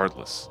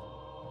regardless.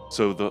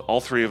 So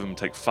all 3 of them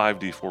take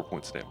 5d4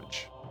 points of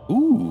damage.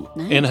 Ooh.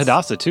 Nice. And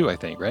Hadassah too, I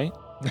think, right?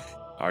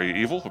 Are you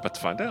evil? We're about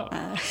to find out.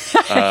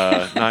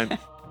 9. 9.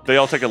 They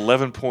all take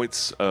 11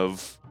 points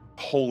of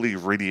holy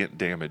radiant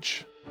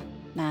damage,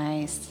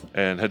 Nice.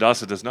 and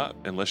Hadassah does not,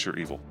 unless you're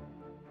evil.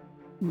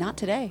 Not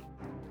today.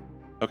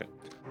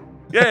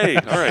 Yay!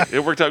 All right,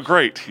 it worked out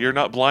great. You're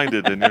not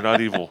blinded, and you're not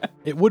evil.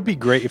 It would be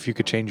great if you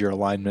could change your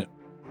alignment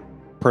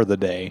per the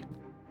day.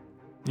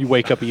 You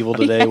wake up evil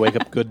today, wake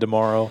up good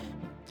tomorrow.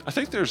 I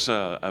think there's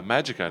a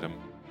magic item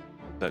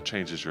that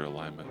changes your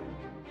alignment.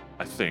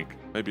 I think.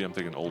 Maybe I'm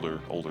thinking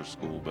older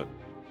school, but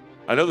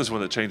I know there's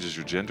one that changes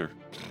your gender.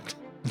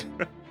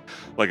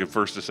 Like in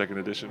 1st or 2nd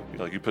edition.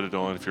 Like you put it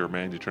on, if you're a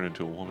man, you turn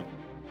into a woman.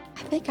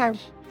 I think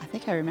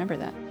I remember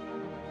that.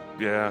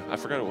 Yeah, I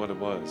forgot what it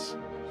was.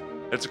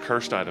 It's a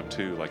cursed item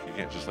too. Like you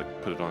can't just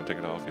like put it on and take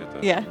it off. You have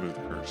to Yeah. remove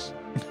the curse.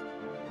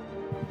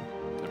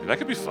 I mean, that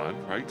could be fun,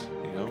 right?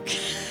 You know,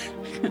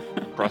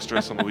 cross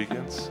dress on the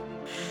weekends.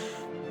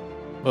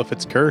 Well, if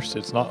it's cursed,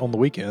 it's not on the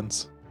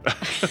weekends.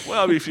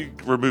 Well, I mean, if you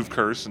remove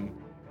curse and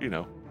you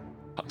know,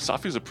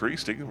 Safi's a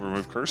priest. He can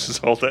remove curses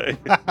all day.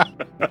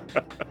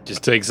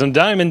 Just take some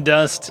diamond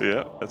dust.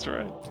 Yeah, that's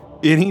right.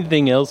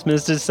 Anything else,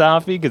 Mr.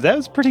 Safi? Because that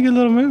was a pretty good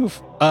little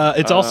move.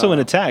 It's also an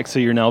attack, so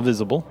you're now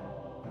visible.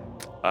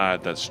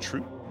 That's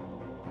true.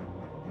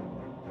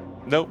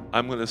 Nope,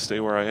 I'm going to stay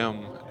where I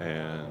am,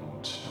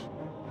 and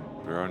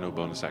there are no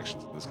bonus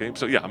actions in this game.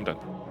 So, yeah, I'm done.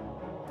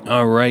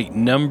 All right,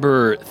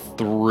 number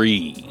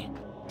 3.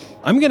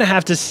 I'm going to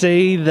have to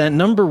say that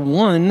number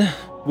 1,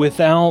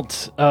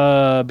 without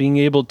being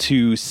able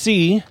to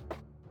see.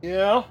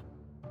 Yeah.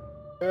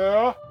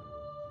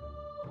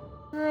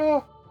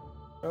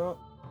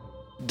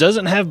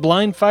 doesn't have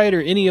blind fight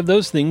or any of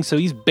those things, so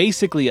he's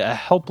basically a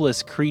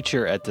helpless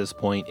creature at this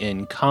point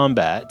in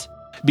combat.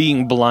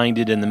 Being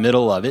blinded in the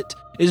middle of it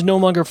is no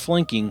longer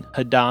flanking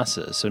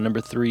Hadassah, so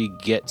number 3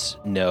 gets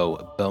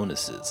no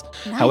bonuses.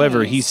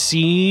 However, he Nice.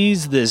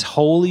 sees this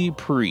holy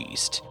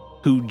priest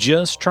who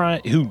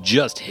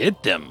just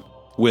hit them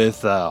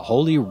with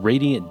holy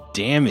radiant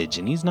damage,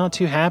 and he's not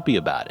too happy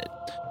about it.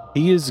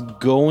 He is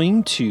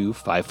going to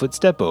 5-foot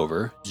step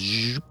over,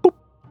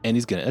 and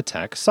he's going to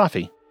attack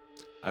Safi.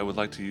 I would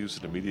like to use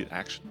an immediate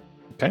action.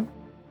 Okay.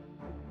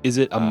 Is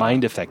it a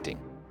mind affecting?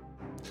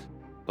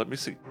 Let me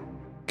see.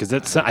 Because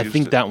that's haven't I used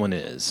think it. that one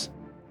is.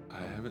 I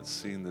haven't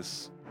seen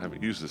this. I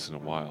haven't used this in a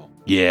while.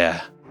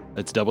 Yeah.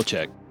 Let's double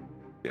check.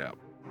 Yeah.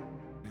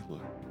 Let me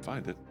look.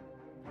 Find it.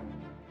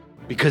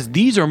 Because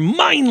these are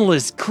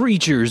mindless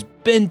creatures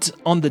bent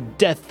on the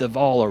death of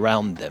all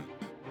around them.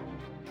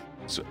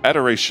 So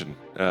adoration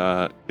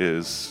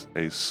is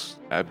a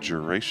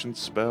abjuration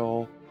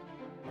spell.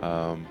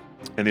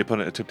 Any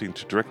opponent attempting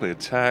to directly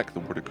attack the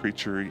warded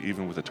creature,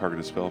 even with a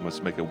targeted spell,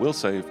 must make a will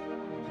save.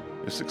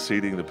 If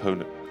succeeding, the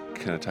opponent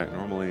can attack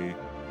normally.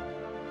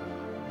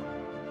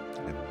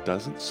 It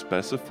doesn't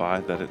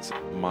specify that it's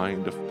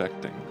mind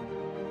affecting.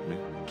 Let me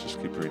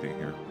just keep reading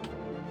here.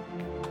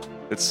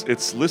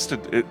 It's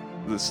listed.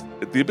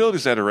 The ability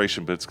is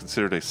adoration, but it's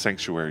considered a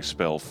sanctuary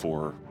spell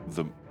for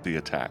the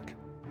attack.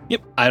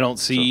 Yep. I don't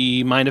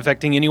see mind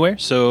affecting anywhere,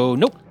 so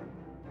nope.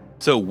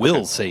 So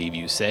will save,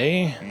 you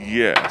say?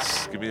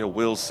 Yes. Give me a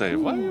will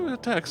save. Why do you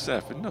attack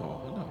Seth?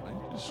 No.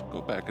 I just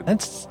go back and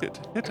That's hit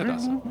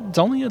Hadassah. it's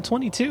only a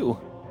 22.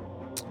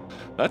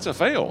 That's a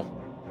fail.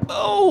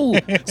 Oh,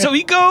 so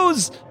he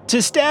goes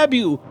to stab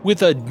you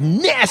with a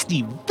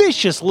nasty,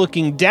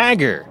 vicious-looking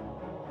dagger.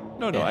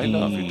 No, I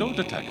love you. Don't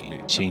attack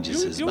me.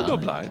 Changes his You'll go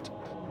mind. blind.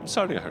 I'm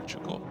sorry I hurt you.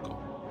 Go.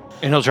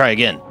 And he'll try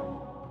again.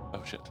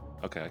 Oh, shit.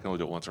 Okay, I can only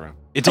do it once around.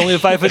 It's only a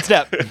 5-foot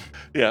step.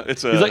 Yeah,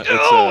 it's He's like,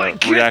 "Oh, I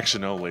can't-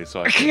 reaction only,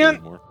 so I can't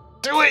can't." do more.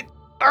 Do it.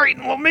 All right,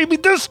 well, maybe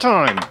this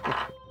time.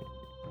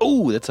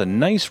 Oh, that's a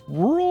nice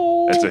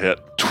roll. It's a hit.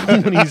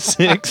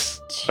 26.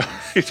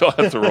 You don't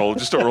have to roll.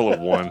 Just a roll of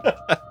 1.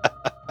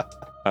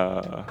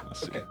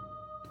 Let's see.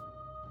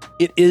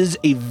 It is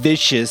a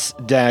vicious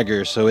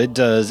dagger, so it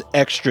does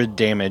extra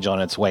damage on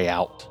its way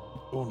out.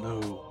 Oh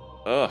no.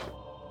 Ugh.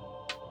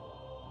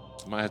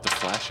 Might have to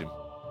flash him.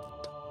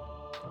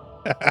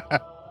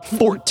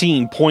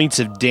 14 points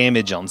of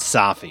damage on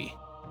Safi.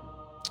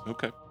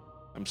 Okay.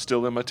 I'm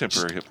still in my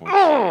temporary hit points.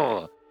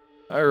 Oh!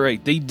 All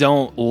right, they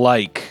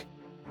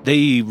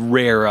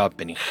rear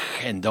up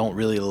and don't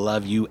really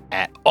love you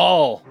at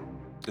all.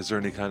 Is there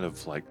any kind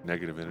of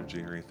negative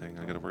energy or anything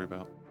I got to worry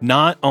about?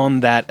 Not on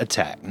that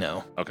attack,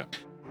 no. Okay.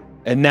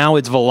 And now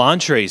it's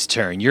Volantre's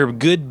turn. Your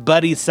good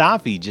buddy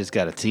Safi just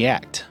got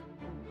attacked.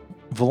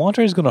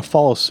 Volantre is going to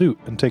follow suit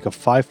and take a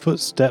 5-foot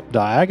step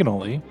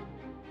diagonally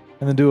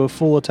and then do a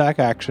full attack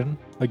action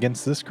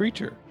against this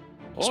creature.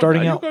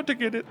 Starting now out- you're going to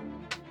get it.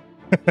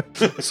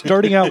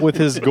 Starting out with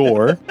his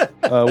gore,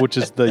 which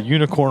is the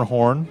unicorn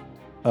horn,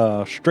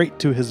 straight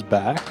to his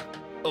back.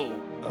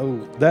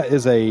 Oh, that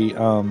is a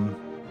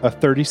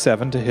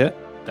 37 to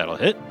hit. That'll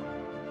hit.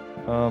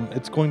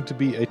 It's going to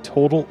be a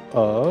total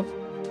of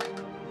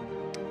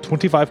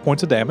 25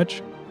 points of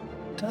damage.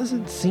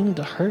 Doesn't seem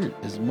to hurt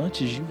as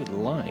much as you would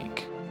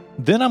like.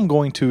 Then I'm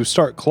going to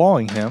start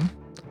clawing him.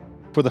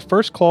 For the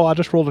first claw, I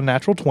just rolled a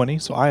natural 20,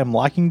 so I am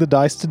liking the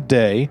dice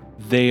today.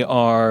 They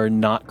are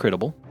not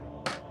crittable.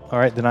 All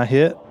right, then I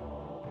hit,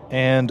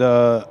 and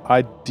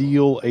I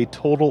deal a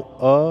total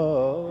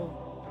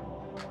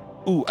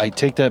of... Ooh, I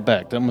take that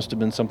back. That must have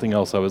been something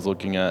else I was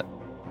looking at.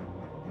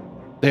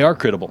 They are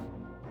crittable.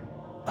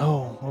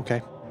 Oh,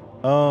 okay.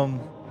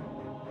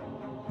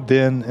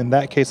 Then in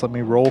that case, let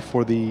me roll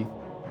for the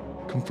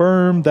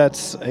confirm.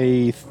 That's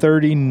a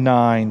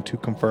 39 to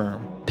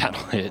confirm.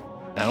 That'll hit.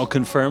 That'll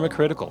confirm a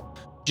critical.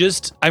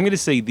 I'm going to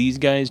say these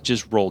guys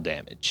just roll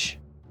damage.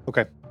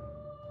 Okay.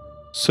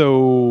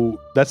 So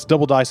that's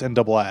double dice and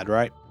double add,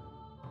 right?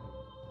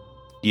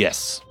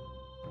 Yes.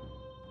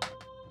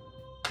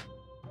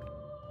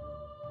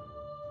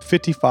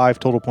 55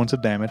 total points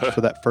of damage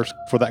for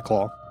that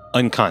claw.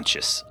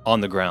 Unconscious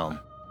on the ground.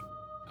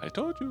 I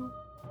told you.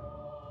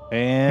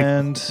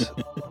 And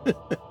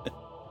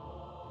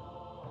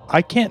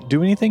I can't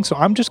do anything, so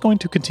I'm just going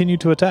to continue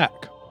to attack.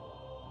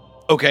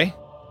 Okay.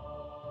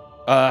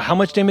 How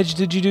much damage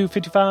did you do?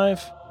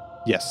 55?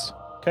 Yes.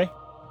 Okay.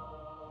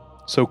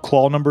 So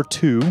claw number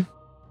 2.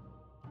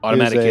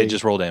 Automatic Is hit, a-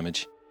 just roll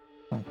damage.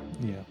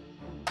 Yeah.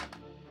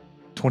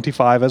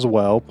 25 as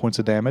well, points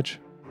of damage.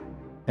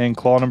 And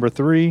claw number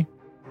 3,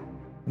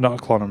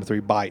 not claw number 3,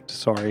 bite,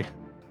 sorry,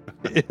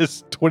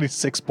 is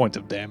 26 points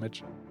of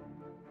damage.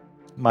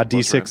 My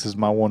Close D6 range. is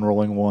my one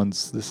rolling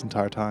ones this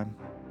entire time.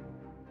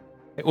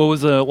 What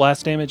was the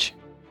last damage?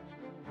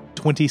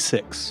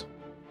 26.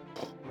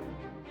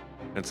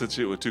 And since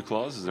you with 2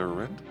 claws, is there a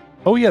rend?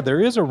 Oh yeah,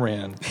 there is a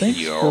rend. Thanks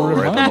You're for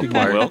reminding me.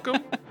 Mark.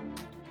 Welcome.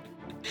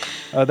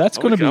 That's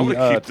going to I'm be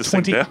gonna keep this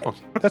thing 20. down.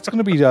 That's going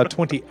to be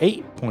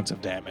 28 points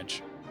of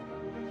damage.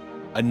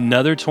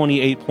 Another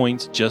 28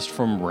 points just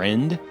from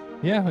Rend.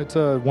 Yeah, it's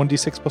a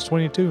 1d6 plus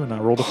 22, and I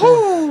rolled a 4.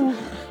 Oh,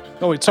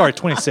 wait, sorry,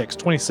 26.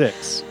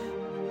 26.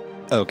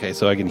 Okay,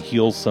 so I can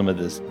heal some of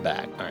this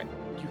back. All right.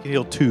 You can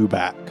heal 2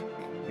 back.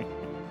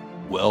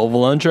 Well,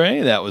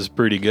 Volantre, that was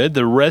pretty good.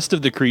 The rest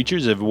of the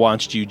creatures have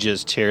watched you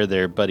just tear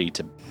their buddy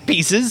to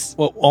pieces.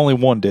 Well, only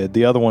one did.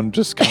 The other one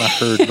just kind of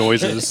heard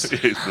noises.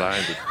 He's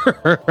blinded.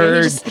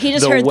 He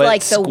just heard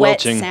like the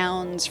wet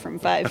sounds from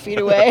 5 feet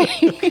away.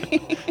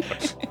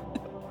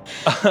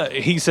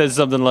 He says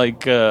something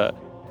like,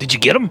 did you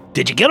get him?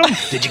 Did you get him?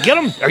 Did you get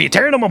him? Are you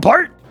tearing them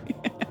apart?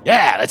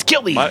 Yeah, let's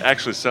kill these. Might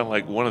actually sound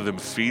like one of them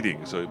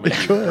feeding, so it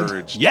makes you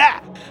encouraged.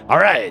 Yeah. All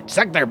right,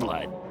 suck their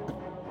blood.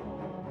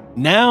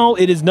 Now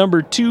it is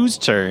number 2's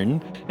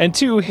turn, and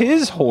to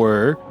his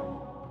horror,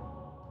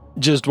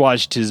 just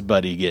watched his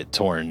buddy get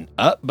torn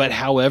up. But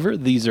however,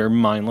 these are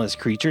mindless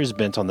creatures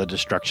bent on the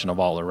destruction of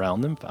all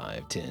around them.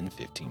 5, 10,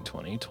 15,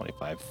 20,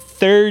 25,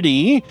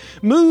 30.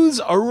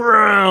 Moves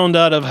around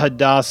out of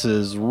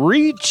Hadassah's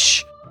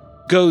reach,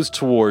 goes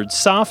towards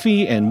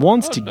Safi, and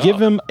wants to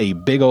give him a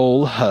big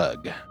old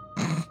hug.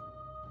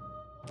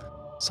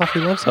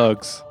 Safi loves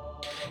hugs.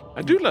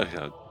 I do like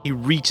hugs. He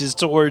reaches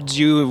towards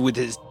you with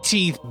his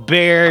teeth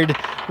bared,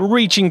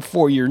 reaching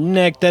for your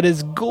neck. That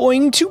is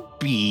going to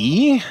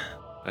be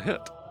A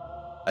hit.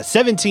 a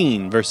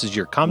 17 versus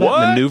your combat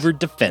What? maneuver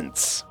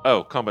defense.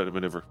 Oh, combat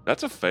maneuver.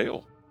 That's a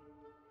fail.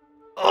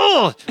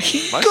 Oh, My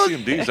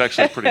CMD is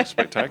actually pretty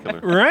spectacular.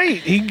 right.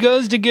 He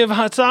goes to give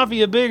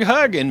Hatsafi a big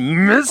hug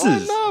and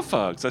misses. Oh, no,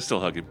 fucks. I still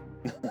hug him.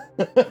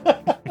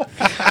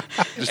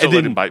 Just And don't let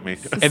then- him bite me.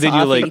 And then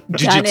you like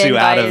Safi done jujitsu in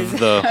out by of his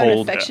the own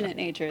hold. affectionate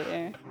nature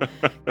there.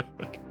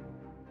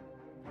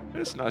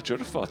 It's not your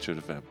fault you're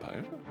the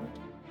vampire.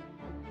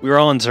 We're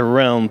on to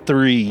round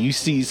 3. You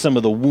see some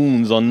of the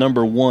wounds on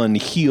number 1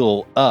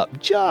 heal up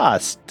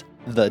just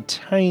the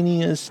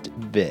tiniest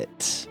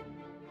bit.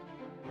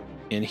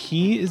 And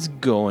he is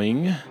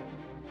going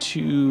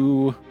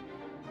to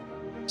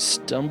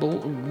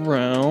stumble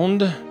around.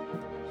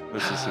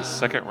 This is his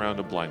second round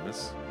of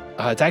blindness.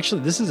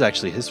 This is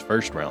actually his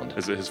first round.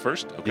 Is it his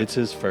first? Okay. It's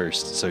his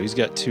first, so he's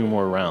got 2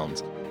 more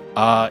rounds.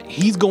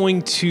 He's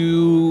going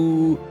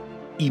to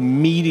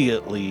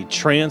immediately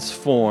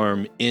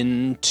transform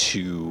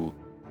into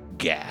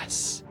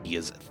gas. He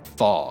is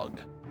fog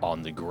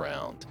on the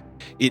ground.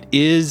 It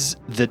is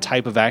the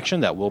type of action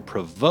that will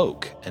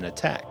provoke an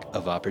attack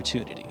of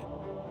opportunity.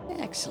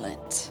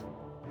 Excellent.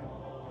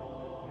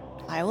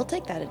 I will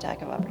take that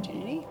attack of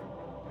opportunity.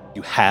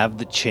 You have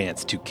the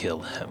chance to kill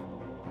him,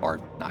 or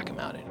knock him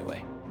out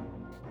anyway.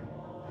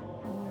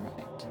 All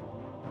right.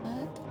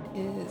 That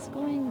is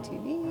going to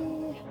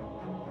be...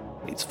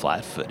 He's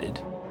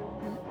flat-footed.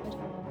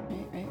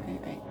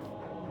 Right.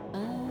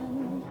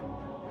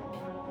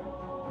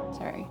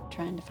 Sorry,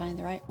 trying to find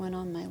the right one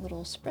on my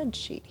little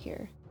spreadsheet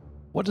here.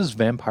 What does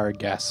vampire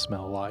gas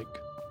smell like?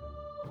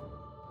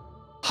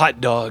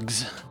 Hot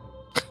dogs.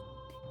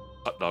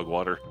 Hot dog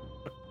water.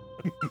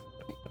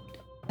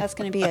 That's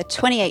going to be a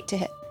 28 to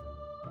hit.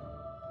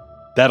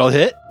 That'll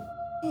hit.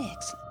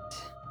 Excellent.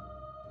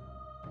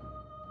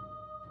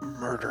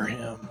 Murder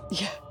him.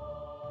 Yeah.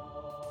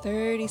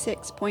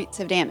 36 points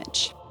of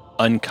damage.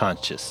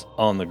 Unconscious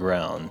on the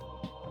ground.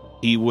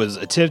 He was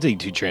attempting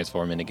to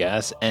transform into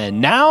gas, and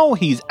now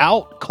he's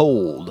out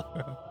cold.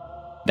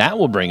 That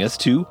will bring us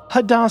to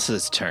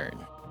Hadassah's turn.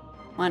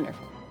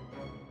 Wonderful.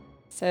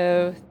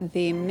 So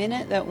the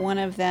minute that one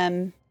of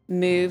them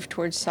moved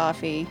towards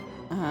Safi,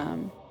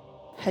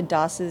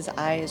 Hadassah's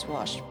eyes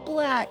washed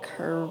black.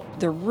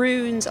 The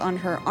runes on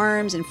her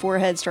arms and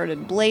forehead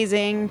started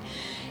blazing,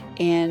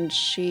 and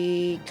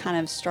she kind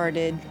of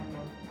started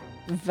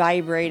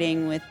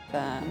vibrating with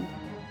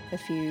a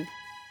few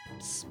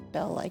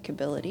spell-like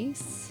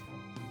abilities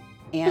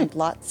and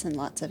lots and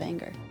lots of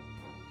anger.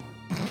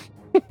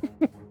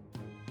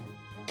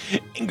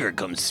 Anger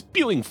comes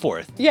spewing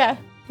forth. Yeah.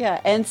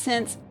 And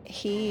since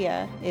he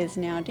is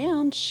now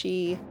down,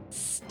 she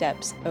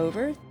steps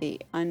over the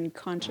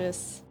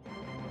unconscious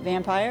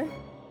vampire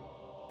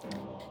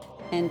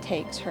and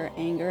takes her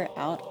anger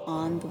out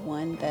on the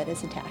one that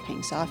is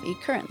attacking Safi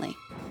currently.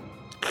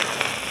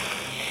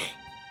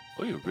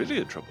 Oh, you're really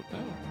in trouble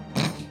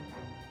now.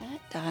 That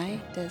die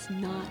does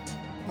not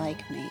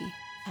like me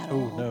at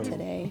Oh, all no.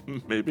 today.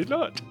 Maybe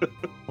not.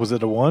 Was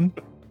it a 1?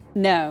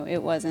 No,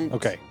 it wasn't.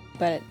 Okay.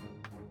 But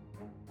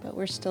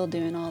we're still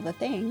doing all the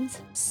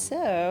things.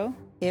 So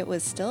it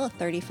was still a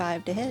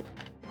 35 to hit.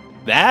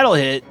 That'll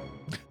hit.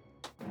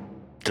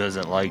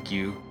 Doesn't like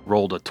you.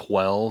 Rolled a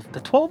 12.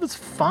 The 12 is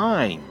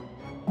fine.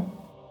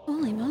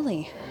 Holy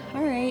moly.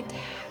 All right.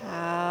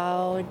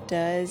 How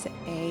does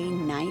a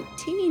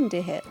 19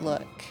 to hit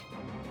look?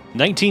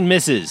 19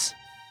 misses.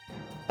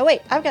 Oh,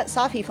 wait. I've got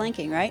Safi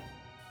flanking, right?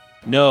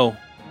 No,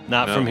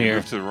 not No, from you here.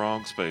 moved to the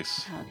wrong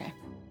space. Okay.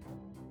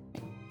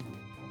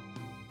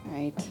 All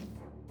right.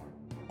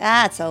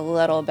 That's a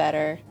little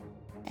better.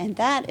 And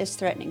that is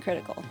threatening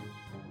critical.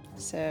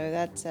 So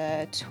that's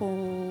a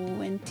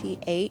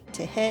 28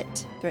 to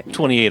hit. Threatening.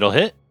 28 will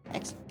hit.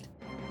 Excellent.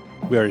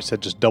 We already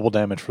said just double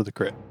damage for the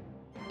crit.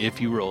 if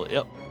you roll it.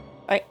 Yep.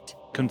 Right.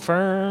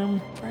 Confirm.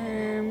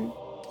 Confirm.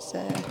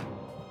 So,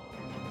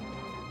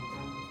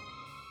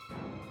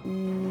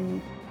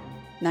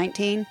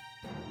 19.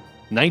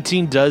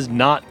 19 does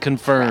not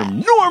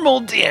confirm.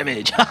 Normal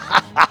damage.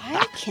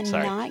 I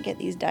cannot get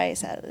these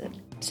dice out of the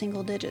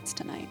single digits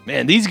tonight.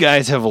 Man, these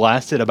guys have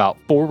lasted about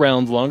 4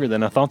 rounds longer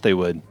than I thought they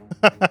would.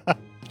 All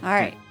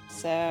right.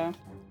 So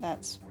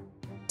that's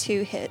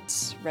 2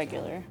 hits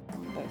regular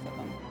on both of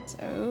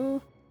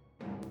them.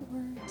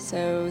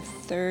 So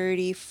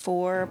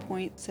 34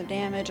 points of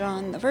damage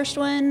on the first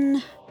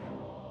one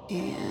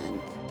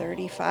and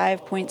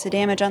 35 points of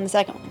damage on the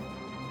second one.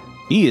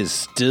 He is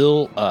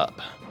still up.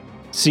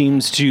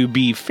 Seems to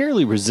be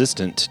fairly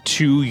resistant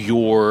to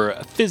your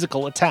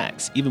physical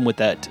attacks, even with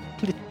that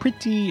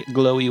pretty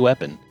glowy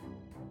weapon.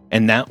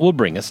 And that will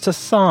bring us to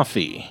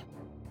Safi.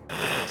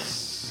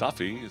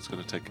 Safi is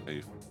going to take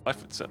a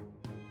 5-foot step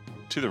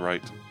to the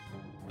right.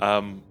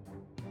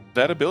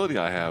 That ability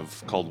I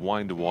have called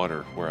Wine to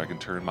Water, where I can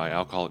turn my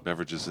alcoholic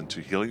beverages into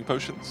healing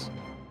potions.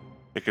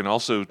 It can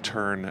also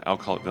turn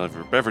alcoholic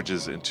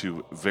beverages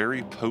into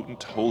very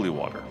potent holy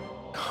water.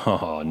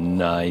 Oh,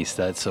 nice.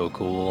 That's so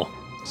cool.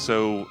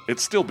 So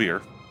it's still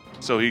beer.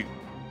 So he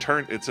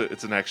turned. It's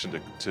an action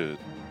to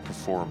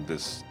perform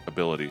this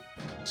ability.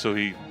 So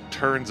he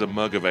turns a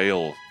mug of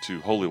ale to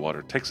holy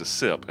water, takes a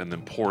sip, and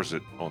then pours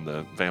it on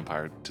the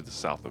vampire to the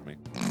south of me.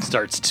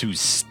 Starts to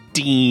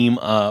steam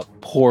up,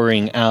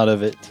 pouring out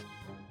of it.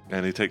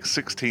 And he takes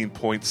 16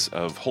 points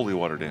of holy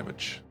water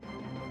damage.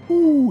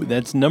 Ooh,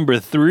 that's number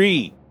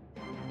 3.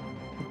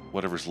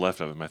 Whatever's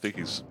left of him, I think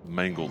he's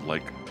mangled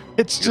like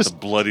It's you get just the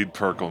bloodied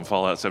perk on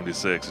Fallout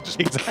 76. It just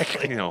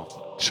Exactly.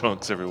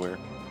 chunks everywhere.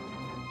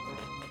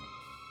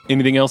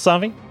 Anything else,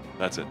 Safi?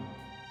 That's it.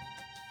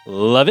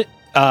 Love it.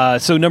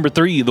 So number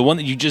 3, the one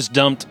that you just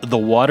dumped the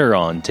water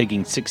on,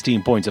 taking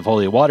 16 points of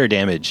holy water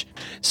damage,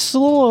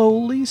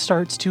 slowly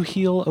starts to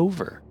heal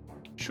over.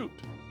 Shoot.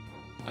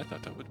 I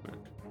thought that would work.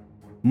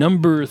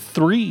 Number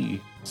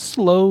 3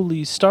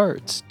 slowly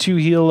starts to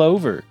heal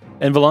over.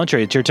 And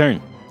Volantre, it's your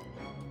turn.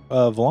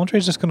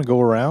 Volantre's just going to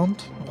go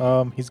around.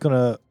 He's going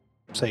to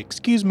say,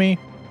 "Excuse me,"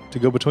 to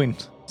go between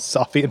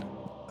Safi and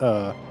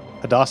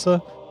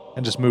Hadassah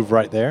and just move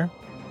right there.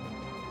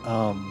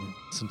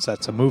 Since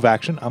that's a move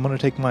action, I'm going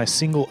to take my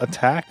single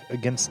attack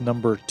against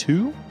number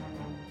 2,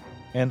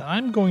 and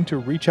I'm going to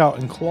reach out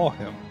and claw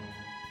him.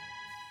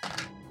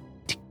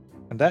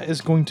 And that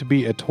is going to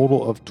be a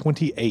total of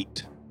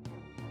 28.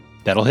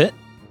 That'll hit.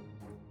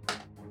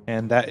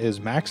 And that is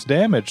max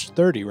damage,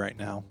 30 right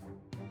now.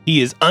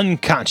 He is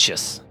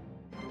unconscious.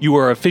 You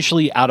are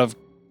officially out of...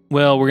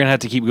 Well, we're going to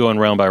have to keep going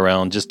round by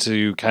round just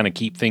to kind of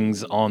keep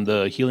things on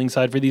the healing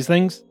side for these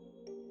things.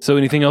 So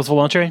anything else,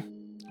 Volantre?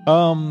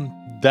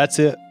 That's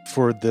it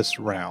for this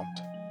round.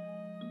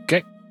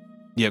 Okay.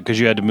 Yeah, because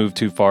you had to move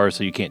too far,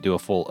 so you can't do a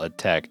full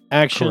attack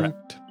action.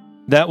 Correct.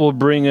 That will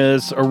bring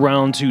us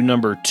around to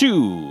number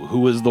 2,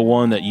 who is the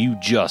one that you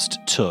just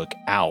took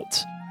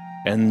out.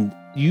 And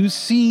you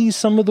see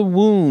some of the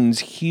wounds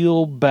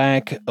heal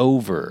back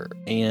over.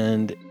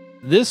 And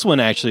this one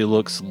actually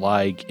looks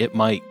like it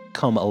might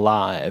come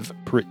alive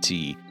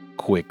pretty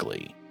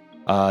quickly.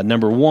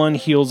 Number 1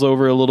 heals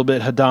over a little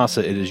bit.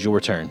 Hadassah, it is your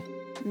turn.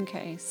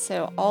 Okay,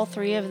 so all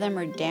 3 of them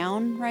are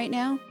down right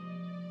now?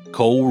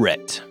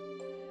 Correct.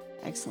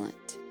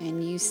 Excellent.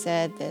 And you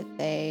said that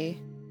they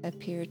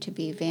appear to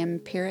be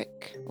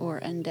vampiric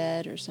or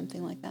undead or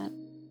something like that?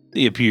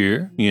 They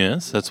appear,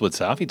 yes. That's what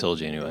Safi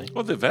told you anyway.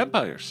 Well, they're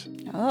vampires.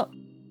 Oh,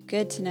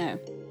 good to know.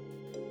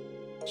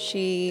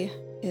 She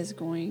is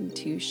going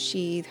to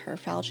sheathe her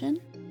falchion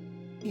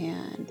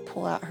and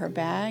pull out her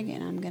bag,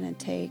 and I'm going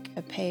to take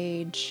a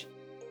page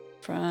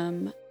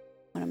from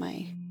one of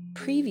my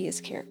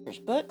previous characters'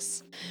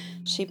 books.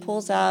 She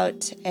pulls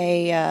out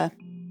a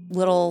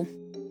little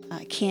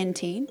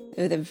canteen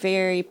with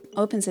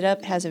opens it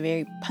up, has a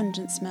very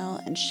pungent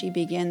smell, and she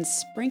begins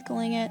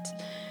sprinkling it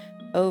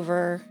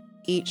over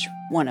each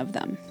one of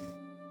them.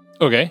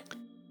 Okay.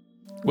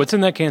 What's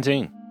in that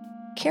canteen?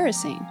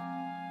 Kerosene.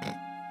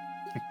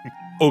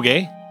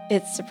 Okay.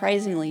 It's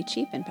surprisingly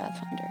cheap in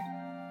Pathfinder.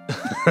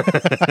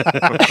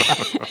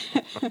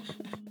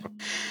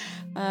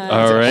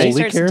 All right. She Holy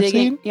starts kerosene?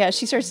 digging. Yeah,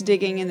 she starts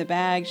digging in the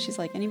bag. She's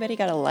like, "Anybody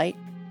got a light?"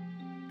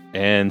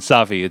 And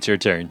Safi, it's your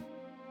turn.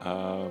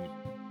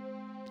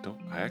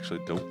 I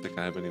actually don't think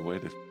I have any way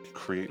to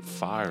create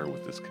fire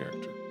with this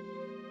character.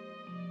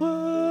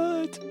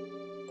 What?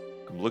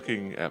 I'm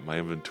looking at my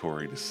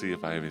inventory to see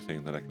if I have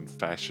anything that I can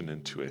fashion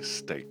into a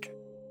stake.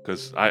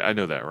 Because I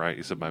know that, right?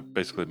 You said my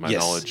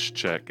Yes. knowledge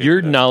check.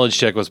 Your knowledge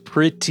check was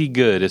pretty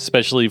good,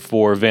 especially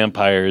for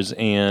vampires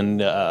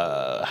and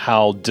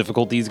how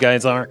difficult these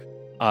guys are.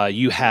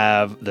 You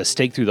have the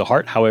stake through the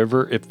heart.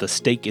 However, if the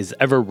stake is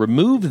ever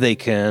removed, they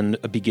can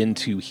begin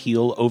to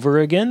heal over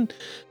again.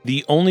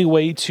 The only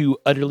way to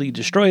utterly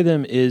destroy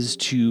them is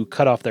to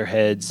cut off their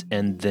heads,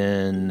 and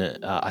then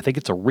I think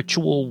it's a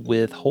ritual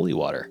with holy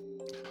water.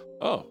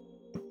 Oh,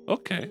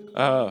 okay.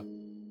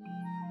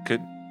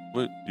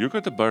 You're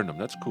going to burn them.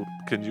 That's cool.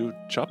 Can you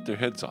chop their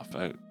heads off?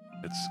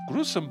 It's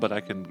gruesome, but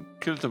I can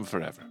kill them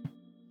forever.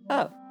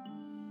 Oh,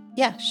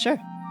 yeah, sure.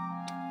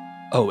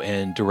 Oh,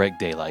 and direct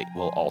daylight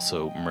will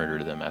also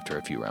murder them after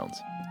a few rounds.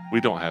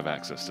 We don't have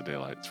access to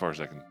daylight, as far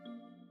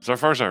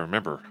as I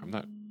remember. I'm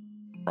not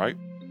right.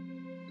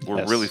 We're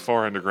Yes. really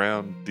far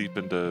underground, deep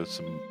into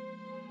some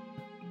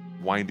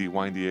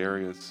windy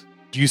areas.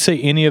 Do you say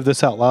any of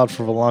this out loud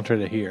for Volantre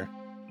to hear?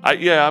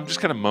 I'm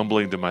just kind of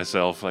mumbling to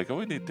myself, like, "Oh,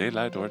 we need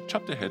daylight, or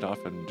chop the head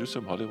off and do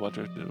some holy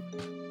water,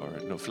 or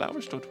no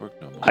flowers don't work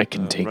no more. I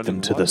can take them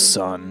running to the water,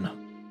 sun.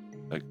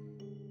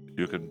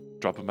 You can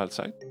drop them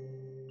outside."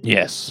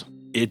 Yes.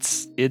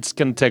 It's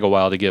going to take a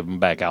while to get them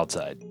back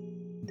outside.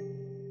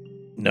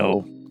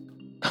 No.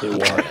 It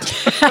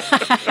won't.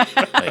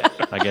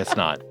 Yeah, I guess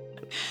not.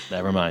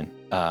 Never mind.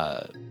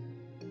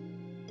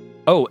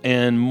 Oh,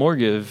 and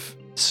Morgiv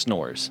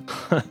snores.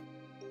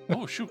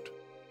 Oh, shoot.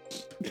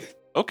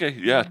 Okay,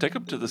 yeah, take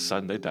them to the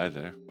sun. They die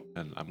there,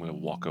 and I'm going to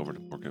walk over to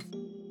Morgan.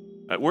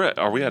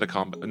 Are we at a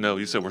combat? No,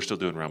 you said we're still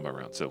doing round by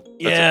round. So that's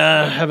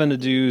Yeah, it. having to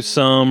do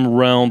some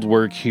round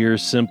work here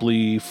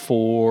simply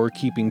for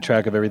keeping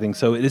track of everything.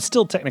 So it is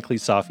still technically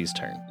Safi's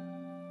turn.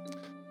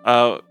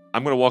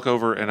 I'm going to walk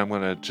over and I'm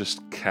going to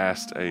just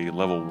cast a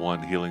level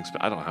 1 healing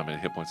spell. I don't know how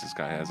many hit points this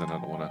guy has, and I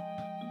don't want to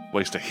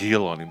waste a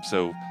heal on him.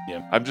 So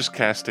Yeah. I'm just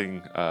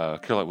casting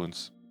Cure Light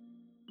Wounds,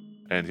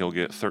 and he'll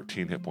get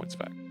 13 hit points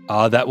back.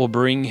 That will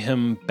bring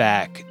him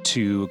back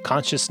to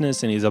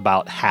consciousness, and he's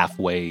about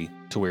halfway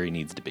to where he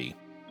needs to be.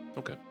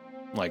 Okay.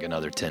 Like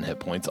another 10 hit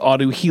points.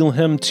 Auto heal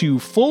him to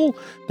full.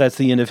 That's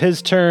the end of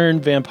his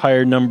turn.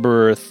 Vampire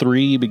number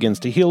 3 begins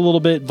to heal a little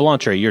bit.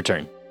 Volantre, your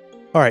turn.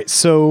 All right,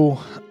 so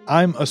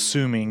I'm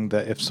assuming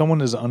that if someone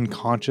is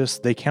unconscious,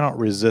 they cannot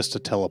resist a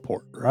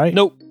teleport, right?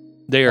 Nope.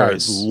 They are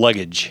Alright.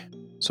 luggage.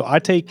 So I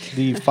take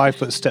the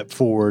 5-foot step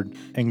forward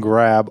and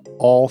grab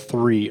all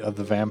 3 of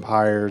the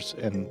vampires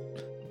and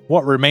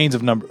what remains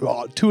of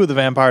 2 of the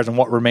vampires and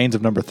what remains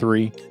of number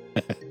 3.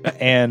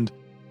 And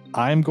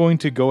I'm going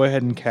to go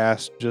ahead and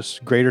cast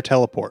just greater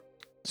teleport.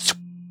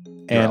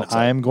 And outside.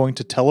 I am going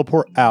to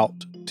teleport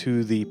out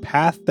to the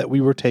path that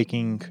we were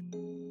taking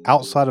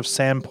outside of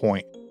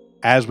Sandpoint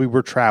as we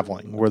were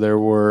traveling, where there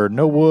were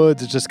no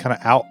woods. It's just kind of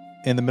out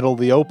in the middle of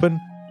the open.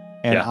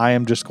 And Yeah. I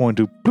am just going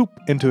to bloop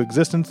into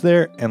existence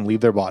there and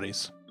leave their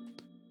bodies.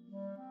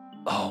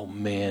 Oh,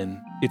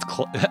 man. It's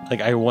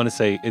like I want to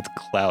say it's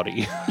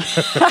cloudy.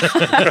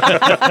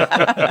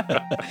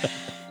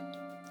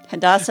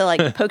 Hadassah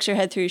like pokes her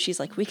head through. She's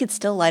like, we could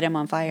still light him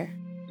on fire.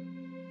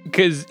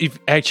 Because if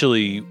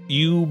actually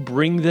you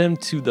bring them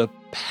to the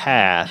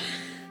path,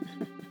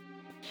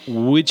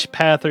 which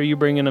path are you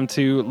bringing them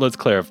to? Let's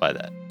clarify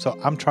that. So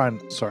I'm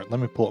let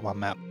me pull up my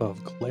map of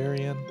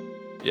Galarian.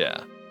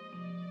 Yeah.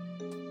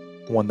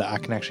 One that I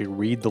can actually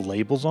read the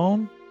labels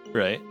on.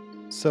 Right.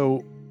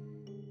 So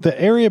the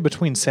area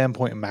between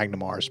Sandpoint and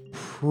Magnamar is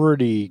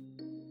pretty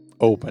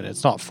open.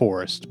 It's not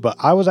forest, but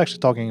I was actually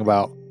talking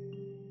about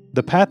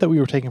the path that we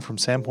were taking from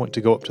Sandpoint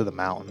to go up to the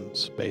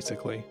mountains,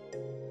 basically.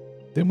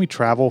 Didn't we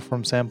travel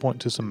from Sandpoint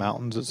to some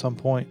mountains at some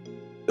point?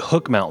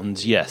 Hook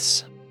Mountains,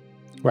 yes.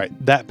 Right,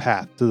 that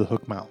path to the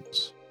Hook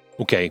Mountains.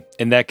 Okay.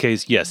 In that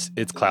case, yes,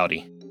 it's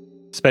cloudy,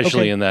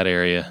 especially Okay. in that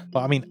area.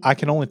 Well, I mean, I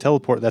can only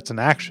teleport. That's an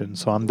action,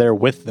 so I'm there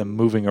with them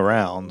moving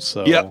around.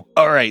 So Yep.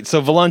 All right.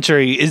 So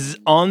Volantre is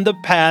on the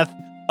path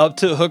up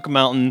to Hook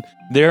Mountain.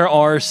 There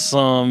are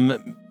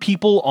some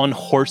people on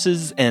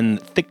horses and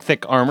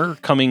thick armor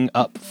coming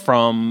up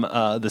from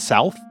the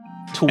south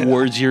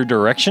towards your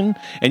direction,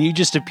 and you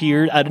just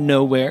appeared out of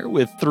nowhere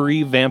with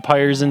 3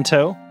 vampires in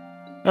tow.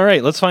 All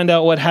right, let's find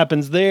out what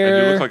happens And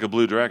there. you look like a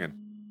blue dragon.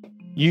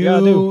 You Yeah,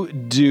 I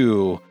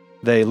do.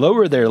 They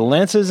lower their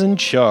lances and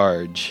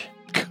charge.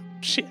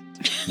 shit.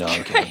 No,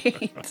 I'm kidding.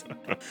 Great.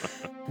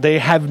 They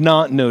have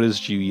not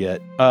noticed you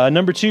yet.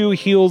 Number 2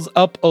 heals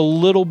up a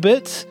little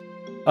bit.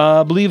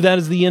 I believe that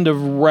is the end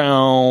of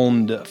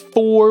round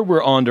 4.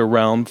 We're on to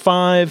round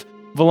 5.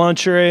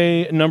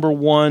 Volantre, number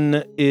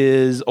 1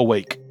 is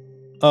awake.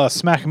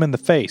 Smack him in the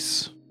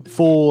face.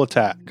 Full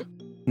attack.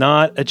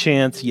 Not a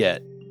chance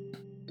yet.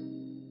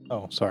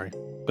 Oh, sorry.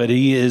 But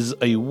he is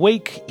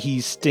awake. He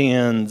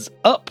stands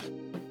up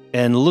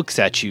and looks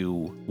at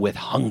you with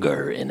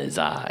hunger in his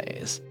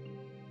eyes.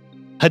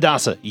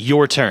 Hadassah,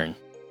 your turn.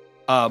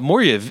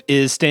 Morgiv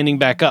is standing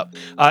back up.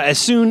 As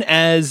soon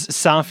as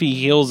Safi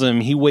heals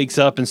him, he wakes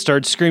up and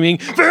starts screaming,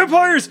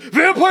 "Vampires!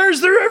 Vampires!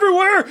 They're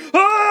everywhere!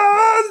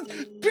 Ah!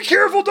 Be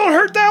careful! Don't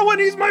hurt that one!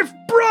 He's my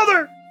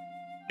brother!"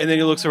 And then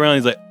he looks around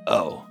and he's like,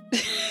 "Oh,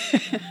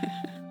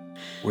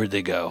 where'd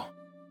they go?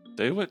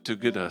 They went to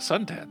get a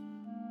suntan.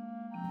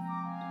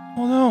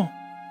 Oh no!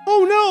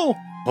 Oh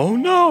no! Oh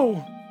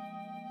no!"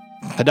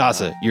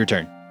 Hadassah, your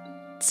turn.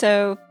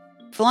 So,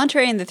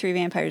 Volantre and the 3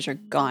 vampires are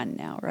gone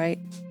now, right?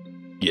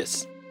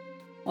 Yes.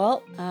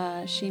 Well,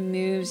 she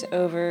moves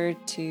over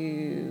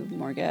to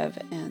Morgiv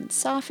and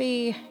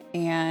Safi,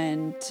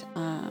 and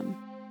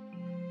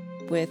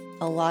with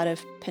a lot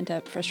of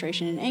pent-up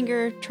frustration and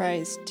anger,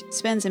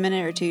 spends a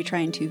minute or 2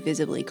 trying to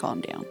visibly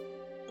calm down.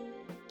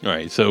 All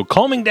right, so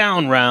calming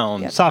down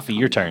round. Yep. Safi,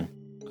 your turn.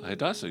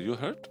 Hadassah, you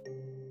hurt?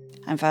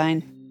 I'm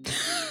fine.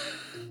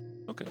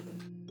 Okay.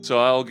 So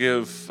I'll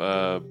give,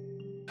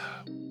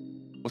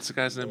 what's the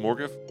guy's name?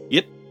 Morgiv?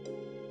 Yep.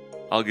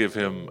 I'll give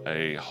him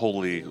a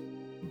holy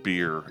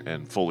beer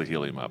and fully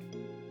heal him up.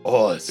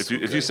 Oh, If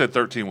you said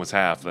 13 was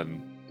half,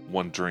 then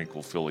one drink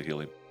will fully heal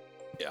him.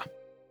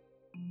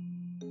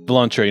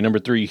 Volantre, number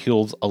 3,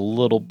 heals a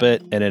little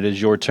bit, and it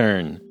is your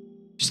turn.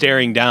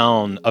 Staring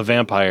down a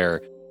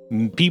vampire.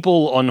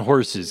 People on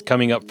horses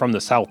coming up from the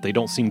south, they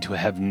don't seem to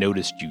have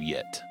noticed you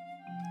yet.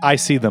 I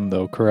see them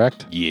though,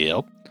 correct?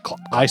 Yep.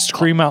 I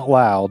scream out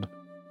loud,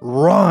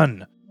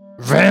 "Run!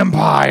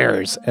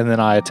 Vampires!" And then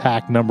I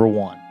attack number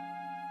 1.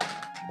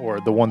 Or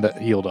the one that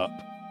healed up.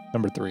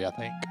 Number 3, I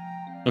think.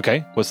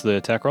 Okay, what's the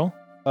attack roll?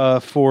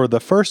 For the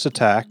first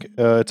attack,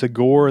 it's a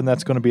gore, and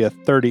that's going to be a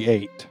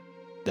 38.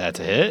 That's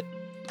a hit,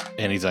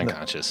 and he's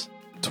unconscious.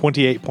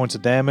 28 points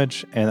of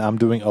damage, and I'm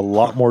doing a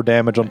lot more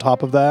damage on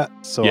top of that.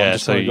 So I'm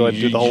just going to go ahead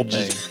and do the whole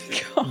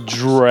thing.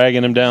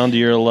 Dragging him down to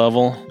your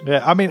level.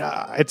 Yeah, I mean,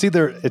 it's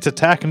either it's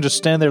attack and just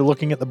stand there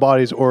looking at the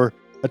bodies, or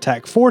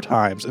attack 4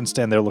 times and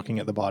stand there looking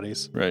at the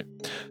bodies. Right.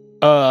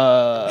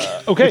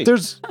 Okay.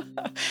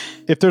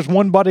 If there's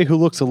one body who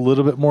looks a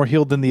little bit more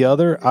healed than the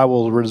other, I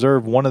will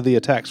reserve one of the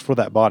attacks for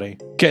that body.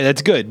 Okay,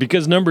 that's good,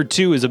 because number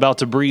 2 is about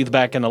to breathe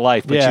back into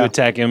life, but Yeah. you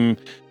attack him.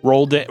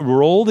 Roll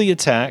the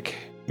attack.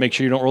 Make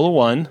sure you don't roll a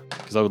 1,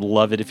 because I would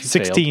love it if you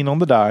 16 on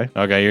the die.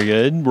 failed. Okay, you're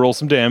good. Roll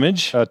some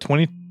damage.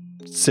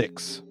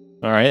 26.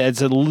 All right,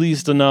 it's at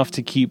least enough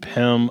to keep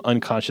him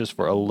unconscious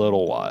for a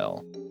little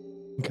while.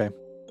 Okay.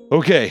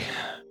 Okay,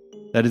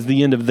 that is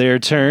the end of their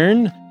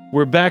turn.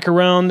 We're back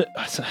around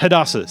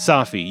Hadassah,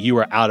 Safi. You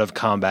are out of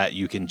combat.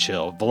 You can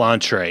chill.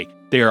 Volantre,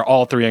 they are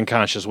all 3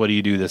 unconscious. What do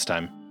you do this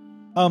time?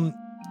 All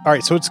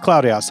right, so it's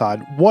cloudy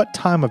outside. What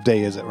time of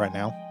day is it right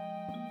now?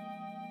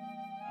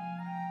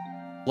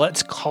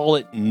 Let's call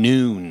it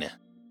noon.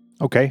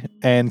 Okay.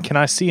 And can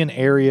I see an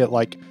area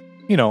like,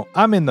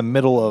 I'm in the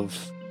middle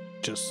of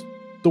just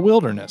the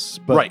wilderness.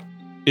 But Right.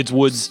 It's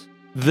woods.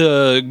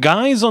 The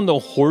guys on the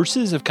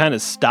horses have kind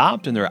of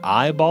stopped, and they're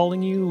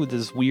eyeballing you with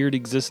this weird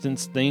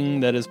existence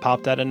thing that has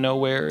popped out of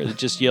nowhere. It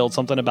just yelled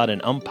something about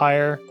an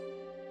umpire.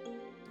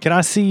 Can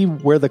I see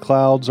where the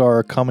clouds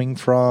are coming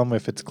from,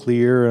 if it's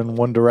clear in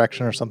one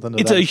direction or something?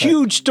 It's a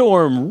huge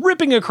storm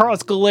ripping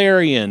across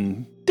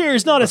Galarian.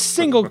 There's not a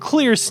single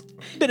clear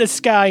bit of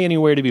sky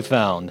anywhere to be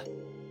found.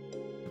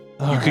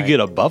 You could get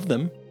above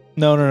them.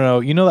 No.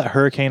 You know that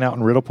hurricane out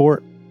in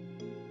Riddleport?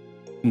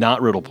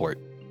 Not Riddleport.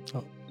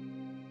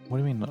 What do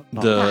you mean? Not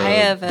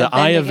The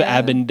Eye of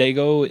Abendigo.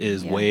 Abendigo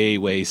is Yeah. way,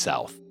 way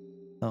south.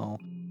 no.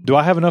 Do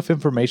I have enough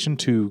information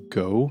to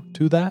go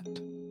to that?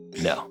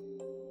 No.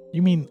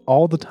 You mean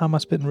all the time I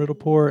spent in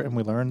Riddleport and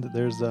we learned that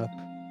there's a...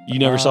 You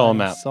never saw a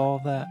map. I saw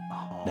that?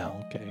 Oh,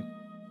 No. Okay.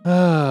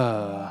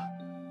 I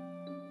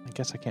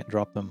guess I can't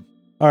drop them.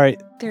 All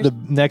right. They're- The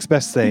next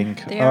best thing.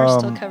 They are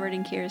still covered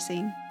in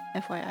kerosene,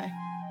 FYI.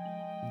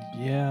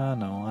 Yeah, I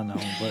know.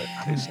 But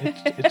I mean,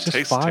 it's just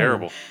Tastes fire.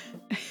 terrible.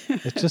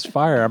 It's just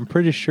fire. I'm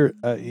pretty sure.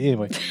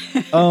 Anyway.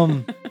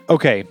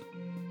 Okay.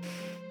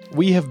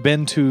 We have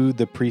been to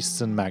the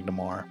priests in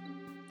Magnamar,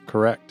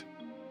 correct?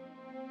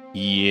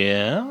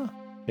 Yeah.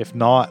 If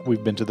not,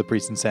 we've been to the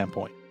priests in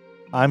Sandpoint.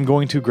 I'm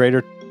going to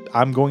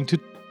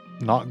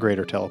not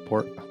greater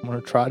teleport. I'm going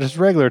to try just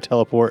regular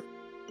teleport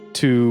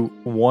to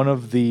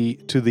the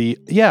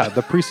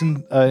priest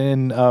in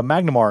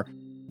Magnamar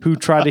who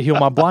tried to heal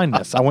my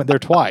blindness. I went there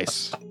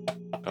twice.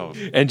 Oh,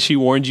 And she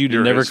warned you to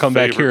You're never his come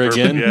back here favorite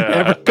again. person. Yeah.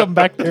 Never come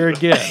back there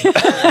again.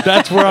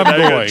 That's where I'm now you're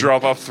gonna going.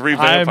 drop off 3 I'm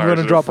vampires. going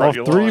to in drop front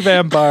off of 3 your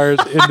vampires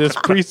in this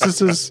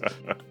priestess's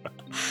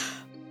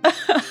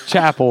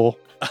chapel.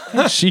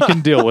 She can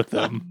deal with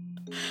them.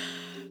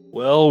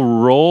 Well,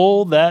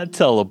 roll that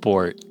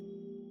teleport.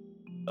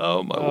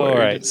 Oh, my All word.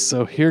 right,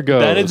 so here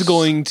goes. That is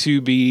going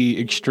to be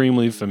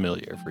extremely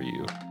familiar for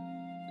you.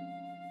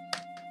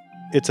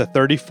 It's a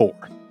 34.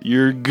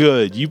 You're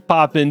good. You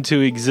pop into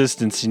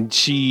existence, and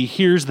she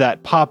hears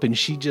that pop, and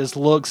she just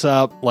looks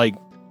up, like,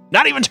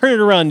 not even turning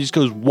around, just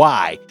goes,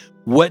 why?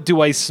 What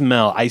do I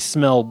smell? I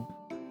smell...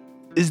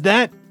 Is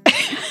that...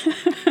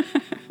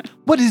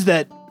 What is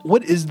that?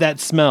 What is that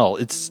smell?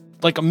 It's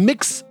like a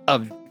mix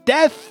of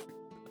death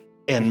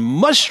and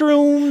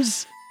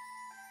mushrooms.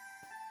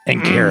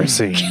 And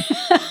kerosene.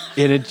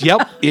 And it's you.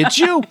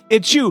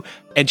 It's you.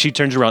 And she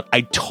turns around.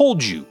 I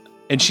told you.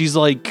 And she's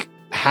like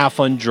half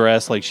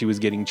undressed, like she was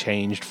getting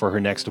changed for her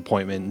next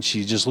appointment. And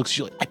she just looks at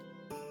you like,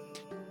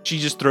 she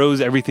just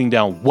throws everything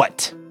down.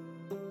 What?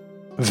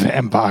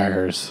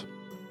 Vampires.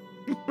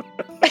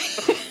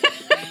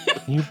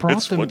 You brought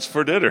It's them, what's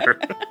for dinner.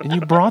 and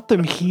you brought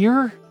them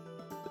here?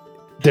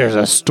 There's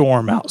a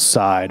storm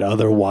outside.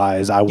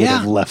 Otherwise, I would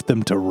have left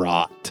them to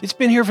rot. It's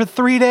been here for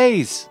 3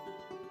 days.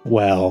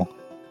 Well,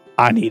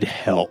 I need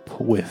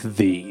help with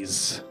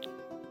these.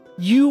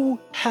 You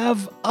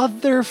have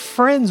other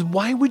friends.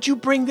 Why would you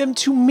bring them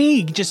to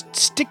me? Just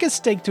stick a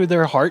stake through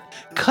their heart,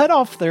 cut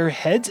off their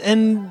heads,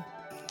 and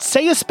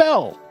say a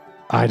spell.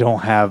 I don't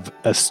have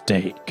a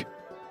stake.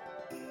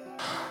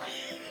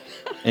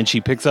 and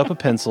she picks up a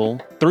pencil,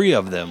 3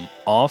 of them,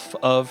 off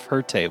of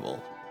her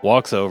table,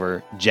 walks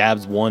over,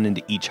 jabs 1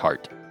 into each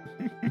heart.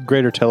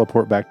 Greater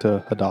teleport back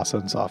to Hadassah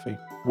and Safi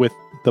with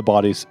the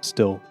bodies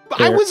still I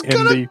there was in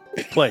gonna-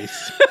 the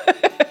place.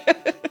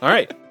 All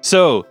right.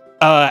 So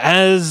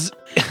as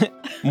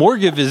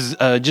Morgiv is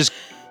just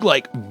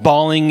like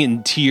bawling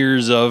in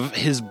tears of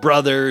his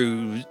brother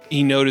who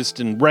he noticed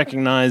and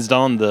recognized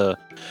on the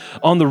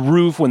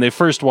roof when they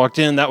first walked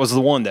in, that was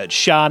the one that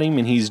shot him,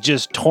 and he's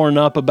just torn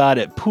up about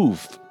it.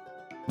 Poof.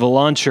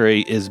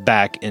 Volantre is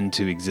back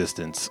into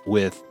existence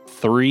with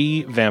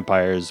 3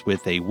 vampires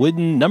with a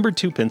wooden number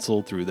 2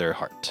 pencil through their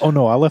heart. Oh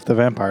no, I left the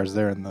vampires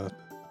there in the.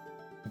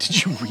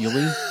 Did you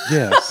really?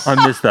 Yes.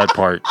 I missed that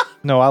part.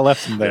 No, I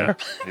left them there.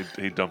 Yeah,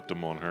 he dumped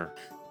them on her.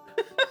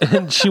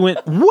 And she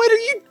went, "What are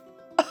you?"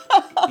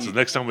 So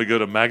next time we go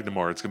to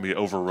Magnamar, it's going to be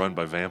overrun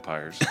by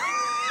vampires.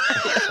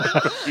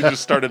 We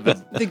just started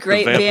the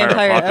great vampire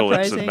vampire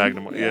apocalypse in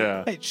uprising. Magnamar.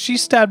 Yeah. Hey, she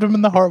stabbed him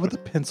in the heart with a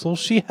pencil.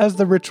 She has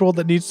the ritual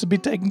that needs to be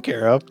taken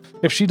care of.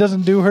 If she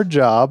doesn't do her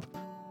job,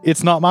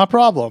 it's not my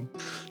problem.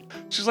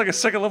 She's like a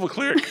second level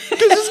cleric.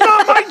 This is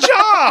not my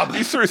job.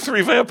 You threw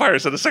 3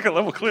 vampires at a second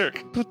level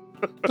cleric.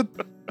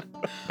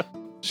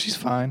 She's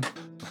fine.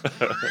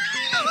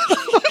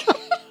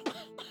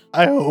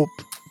 I hope.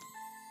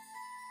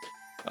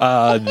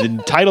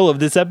 The title of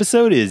this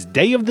episode is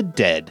Day of the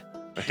Dead.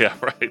 Yeah,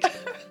 right.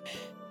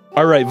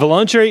 All right,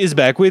 Volantre is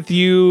back with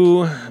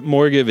you.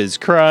 Morgiv is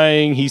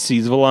crying. He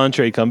sees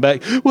Volantre come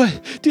back.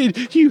 What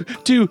did you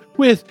do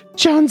with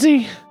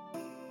Chauncey?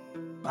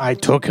 I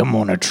took him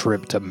on a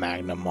trip to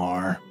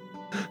Magnamar.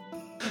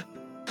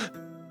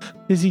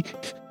 Is he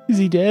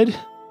dead?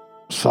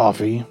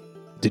 Safi,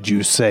 did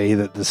you say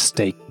that the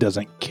stake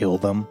doesn't kill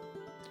them?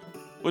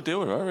 Well, they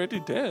were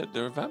already dead.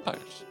 They were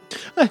vampires.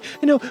 I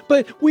know,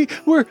 but we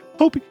were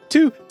hoping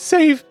to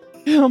save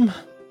him.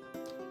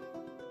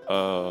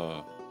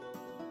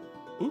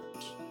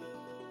 Oops.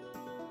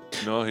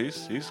 No,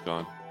 he's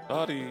gone.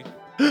 Sorry.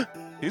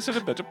 He's in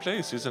a better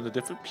place. He's in a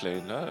different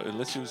plane.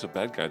 Unless he was a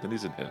bad guy, then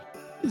he's in hell.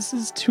 This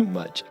is too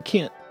much.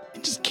 I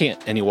just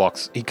can't. And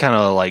he kind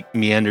of like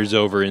meanders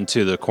over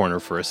into the corner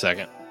for a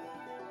second,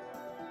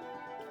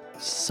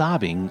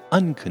 sobbing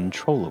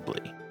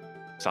uncontrollably.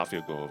 Safi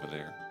will go over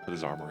there, put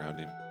his arm around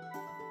him,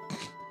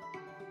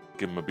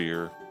 give him a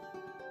beer,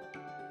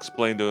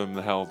 explain to him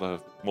how the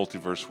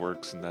multiverse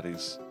works and that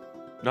he's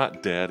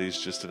not dead,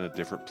 he's just in a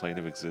different plane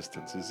of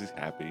existence. He's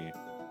happy.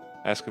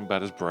 Ask him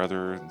about his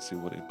brother and see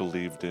what he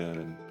believed in,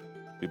 and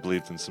if he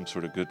believed in some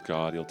sort of good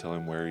god, he'll tell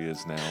him where he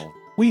is now.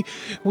 We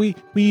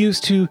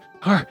used to,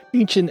 our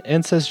ancient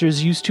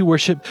ancestors used to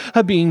worship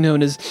a being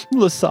known as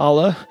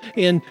Lasala,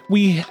 and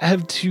we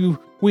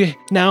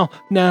now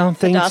thanks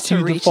Hadassah to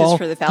the reaches fall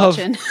for the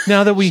falchion.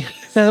 now that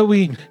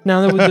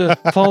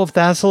the fall of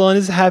Thassalon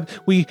is happened,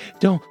 we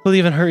don't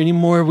believe in her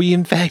anymore. We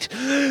in fact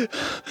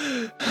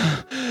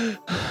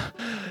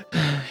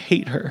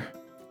hate her.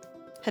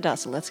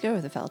 Hadassah, let's go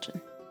with the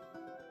falchion.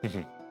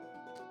 Well,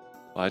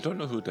 I don't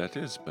know who that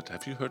is, but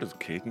have you heard of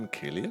Caden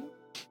Killian?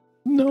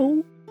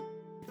 No.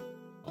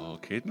 Oh,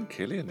 Caden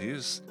Killian, he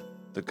is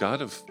the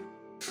god of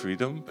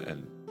freedom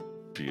and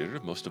beer,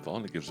 most of all,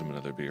 and he gives him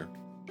another beer.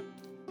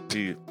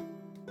 He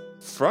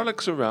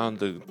frolics around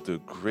the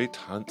great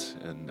hunt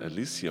in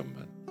Elysium.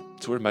 And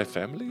it's where my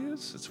family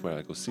is. It's where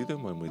I go see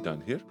them when we're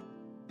done here.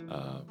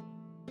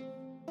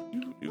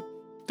 You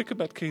think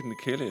about Caden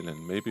Killian,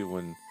 and maybe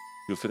when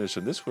you finish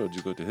in this world,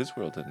 you go to his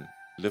world and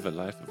live a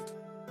life of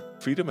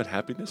freedom and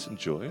happiness and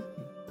joy.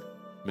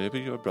 Maybe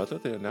your brother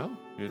there now,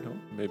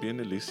 maybe in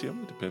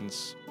Elysium. It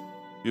depends.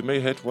 You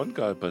may hate one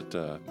guy, but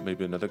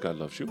maybe another guy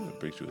loves you and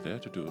brings you there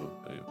to do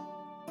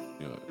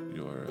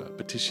your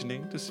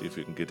petitioning to see if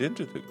you can get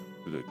into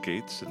the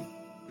gates and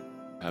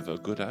have a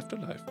good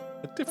afterlife,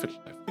 a different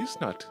life. He's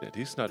not dead.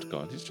 He's not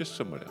gone. He's just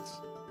somewhere else.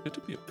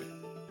 It'll be okay.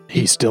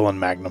 He's still in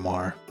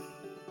Magnamar.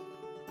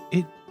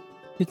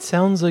 It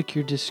sounds like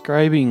you're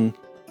describing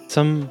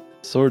some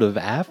sort of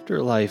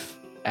afterlife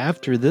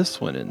after this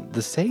one and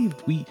the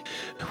saved. We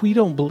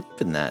don't believe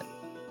in that.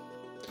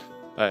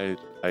 I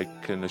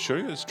can assure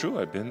you it's true.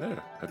 I've been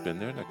there.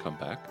 And I come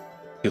back.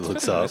 He It's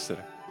looks kinda up. nice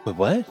there. Wait,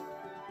 what?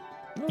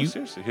 No,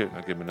 seriously. Here,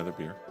 I'll give him another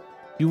beer.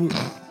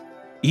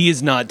 He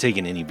is not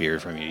taking any beer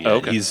from you yet. Oh,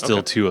 okay, He's still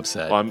okay. too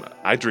upset. Well,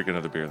 I drink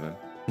another beer then.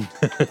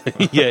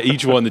 Yeah,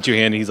 each one that you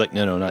hand, he's like,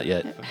 no, not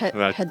yet.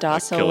 I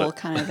Hadassah kill will it.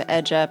 kind of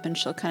edge up and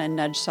she'll kind of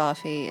nudge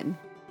Safi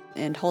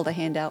and hold a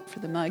hand out for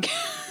the mug.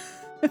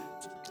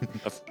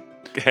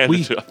 Hand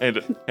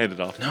it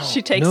off. No,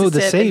 She takes no, a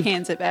the sip saved, and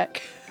hands it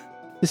back.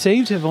 the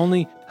saved have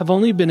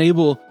only been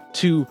able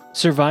to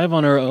survive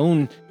on our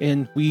own,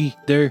 and we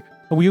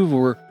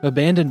were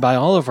abandoned by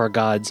all of our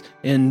gods,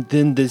 and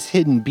then this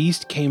hidden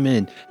beast came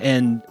in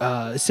and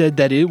said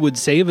that it would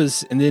save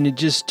us, and then it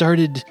just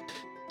started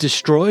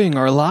destroying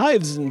our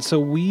lives, and so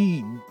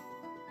we,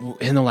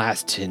 in the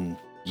last 10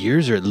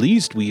 years or at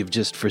least, we have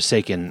just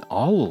forsaken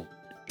all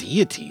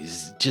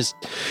deities.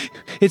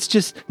 It's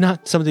just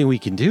not something we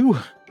can do.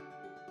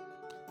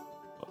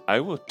 I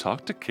will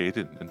talk to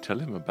Caden and tell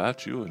him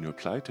about you and your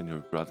plight and your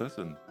brothers,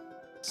 and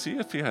see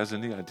if he has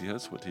any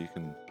ideas what he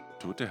can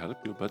do to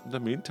help you. But in the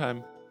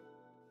meantime,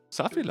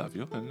 Safi love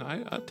you, and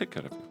I'll take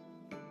care of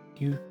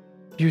you.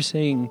 You're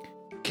saying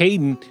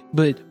Caden,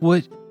 but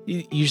what?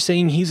 You're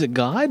saying he's a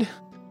god?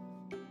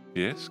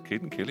 Yes,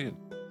 Caden Killian.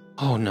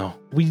 Oh no,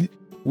 we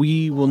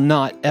will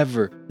not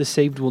ever, the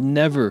saved will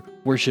never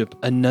worship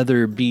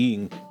another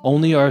being,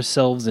 only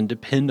ourselves, and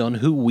depend on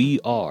who we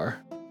are.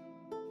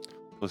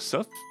 Well,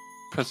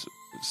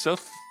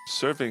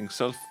 self-serving,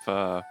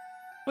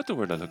 what the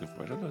word I'm looking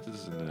for? I don't know if this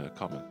is in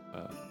common.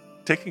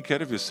 Taking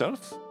care of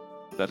yourself,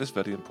 that is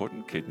very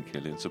important. Caden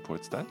Killian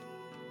supports that.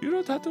 You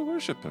don't have to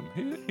worship him.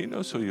 He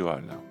knows who you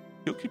are now.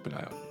 He'll keep an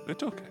eye on you.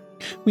 It's okay.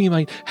 We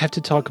might have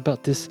to talk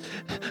about this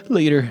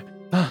later.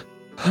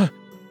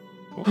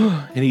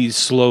 And he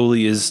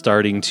slowly is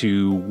starting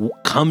to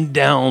come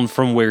down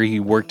from where he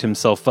worked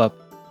himself up.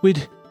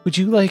 Would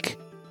you like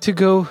to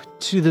go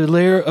to the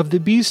lair of the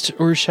beast,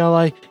 or shall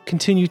I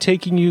continue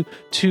taking you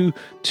to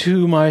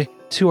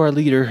our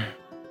leader,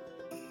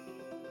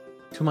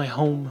 to my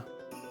home?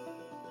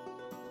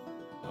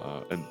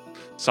 And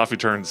Safi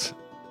turns.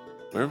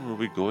 Where were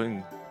we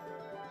going?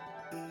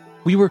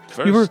 We were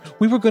First.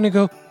 going to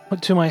go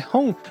to my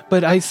home,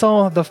 but I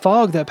saw the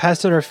fog that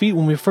passed at our feet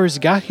when we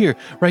first got here,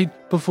 right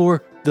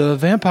before the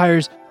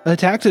vampires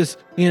attacked us,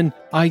 and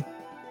oh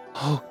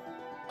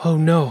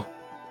no,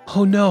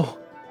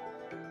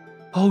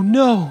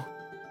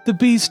 the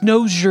beast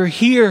knows you're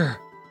here.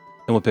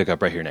 And we'll pick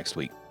up right here next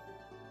week.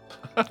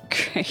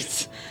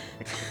 Great.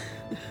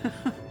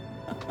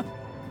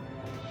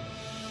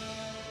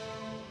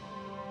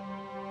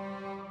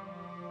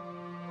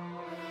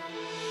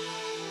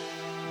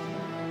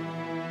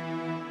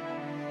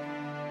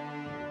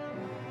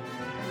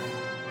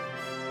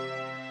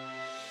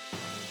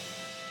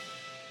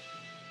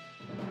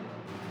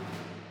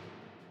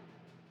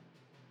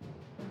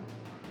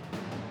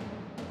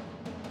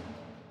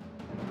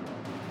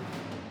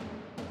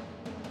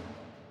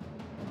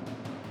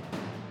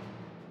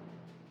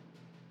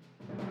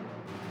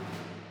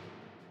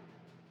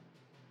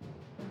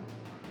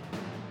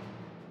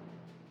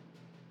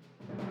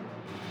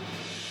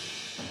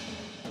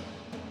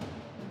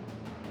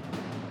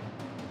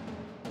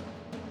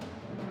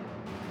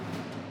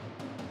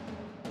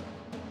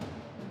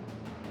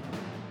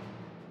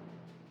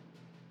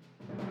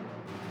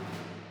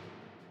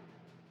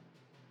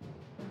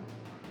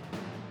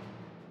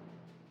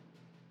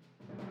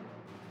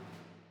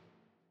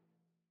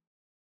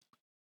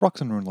 Rocks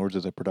and Rune Lords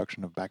is a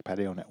production of Back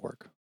Patio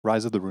Network.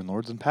 Rise of the Rune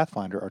Lords and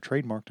Pathfinder are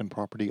trademarked and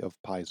property of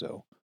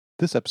Paizo.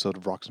 This episode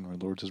of Rocks and Rune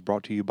Lords is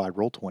brought to you by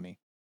Roll20.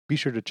 Be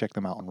sure to check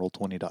them out on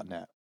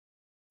roll20.net.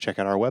 Check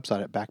out our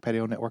website at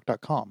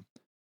backpationetwork.com.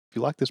 If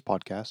you like this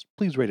podcast,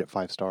 please rate it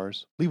 5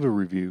 stars, leave a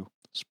review,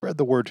 spread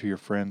the word to your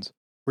friends,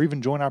 or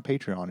even join our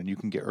Patreon and you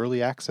can get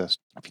early access.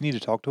 If you need to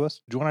talk to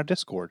us, join our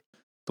Discord.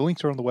 The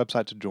links are on the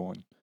website to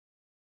join.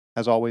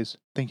 As always,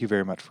 thank you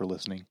very much for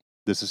listening.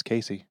 This is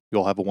Casey. You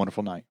all have a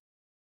wonderful night.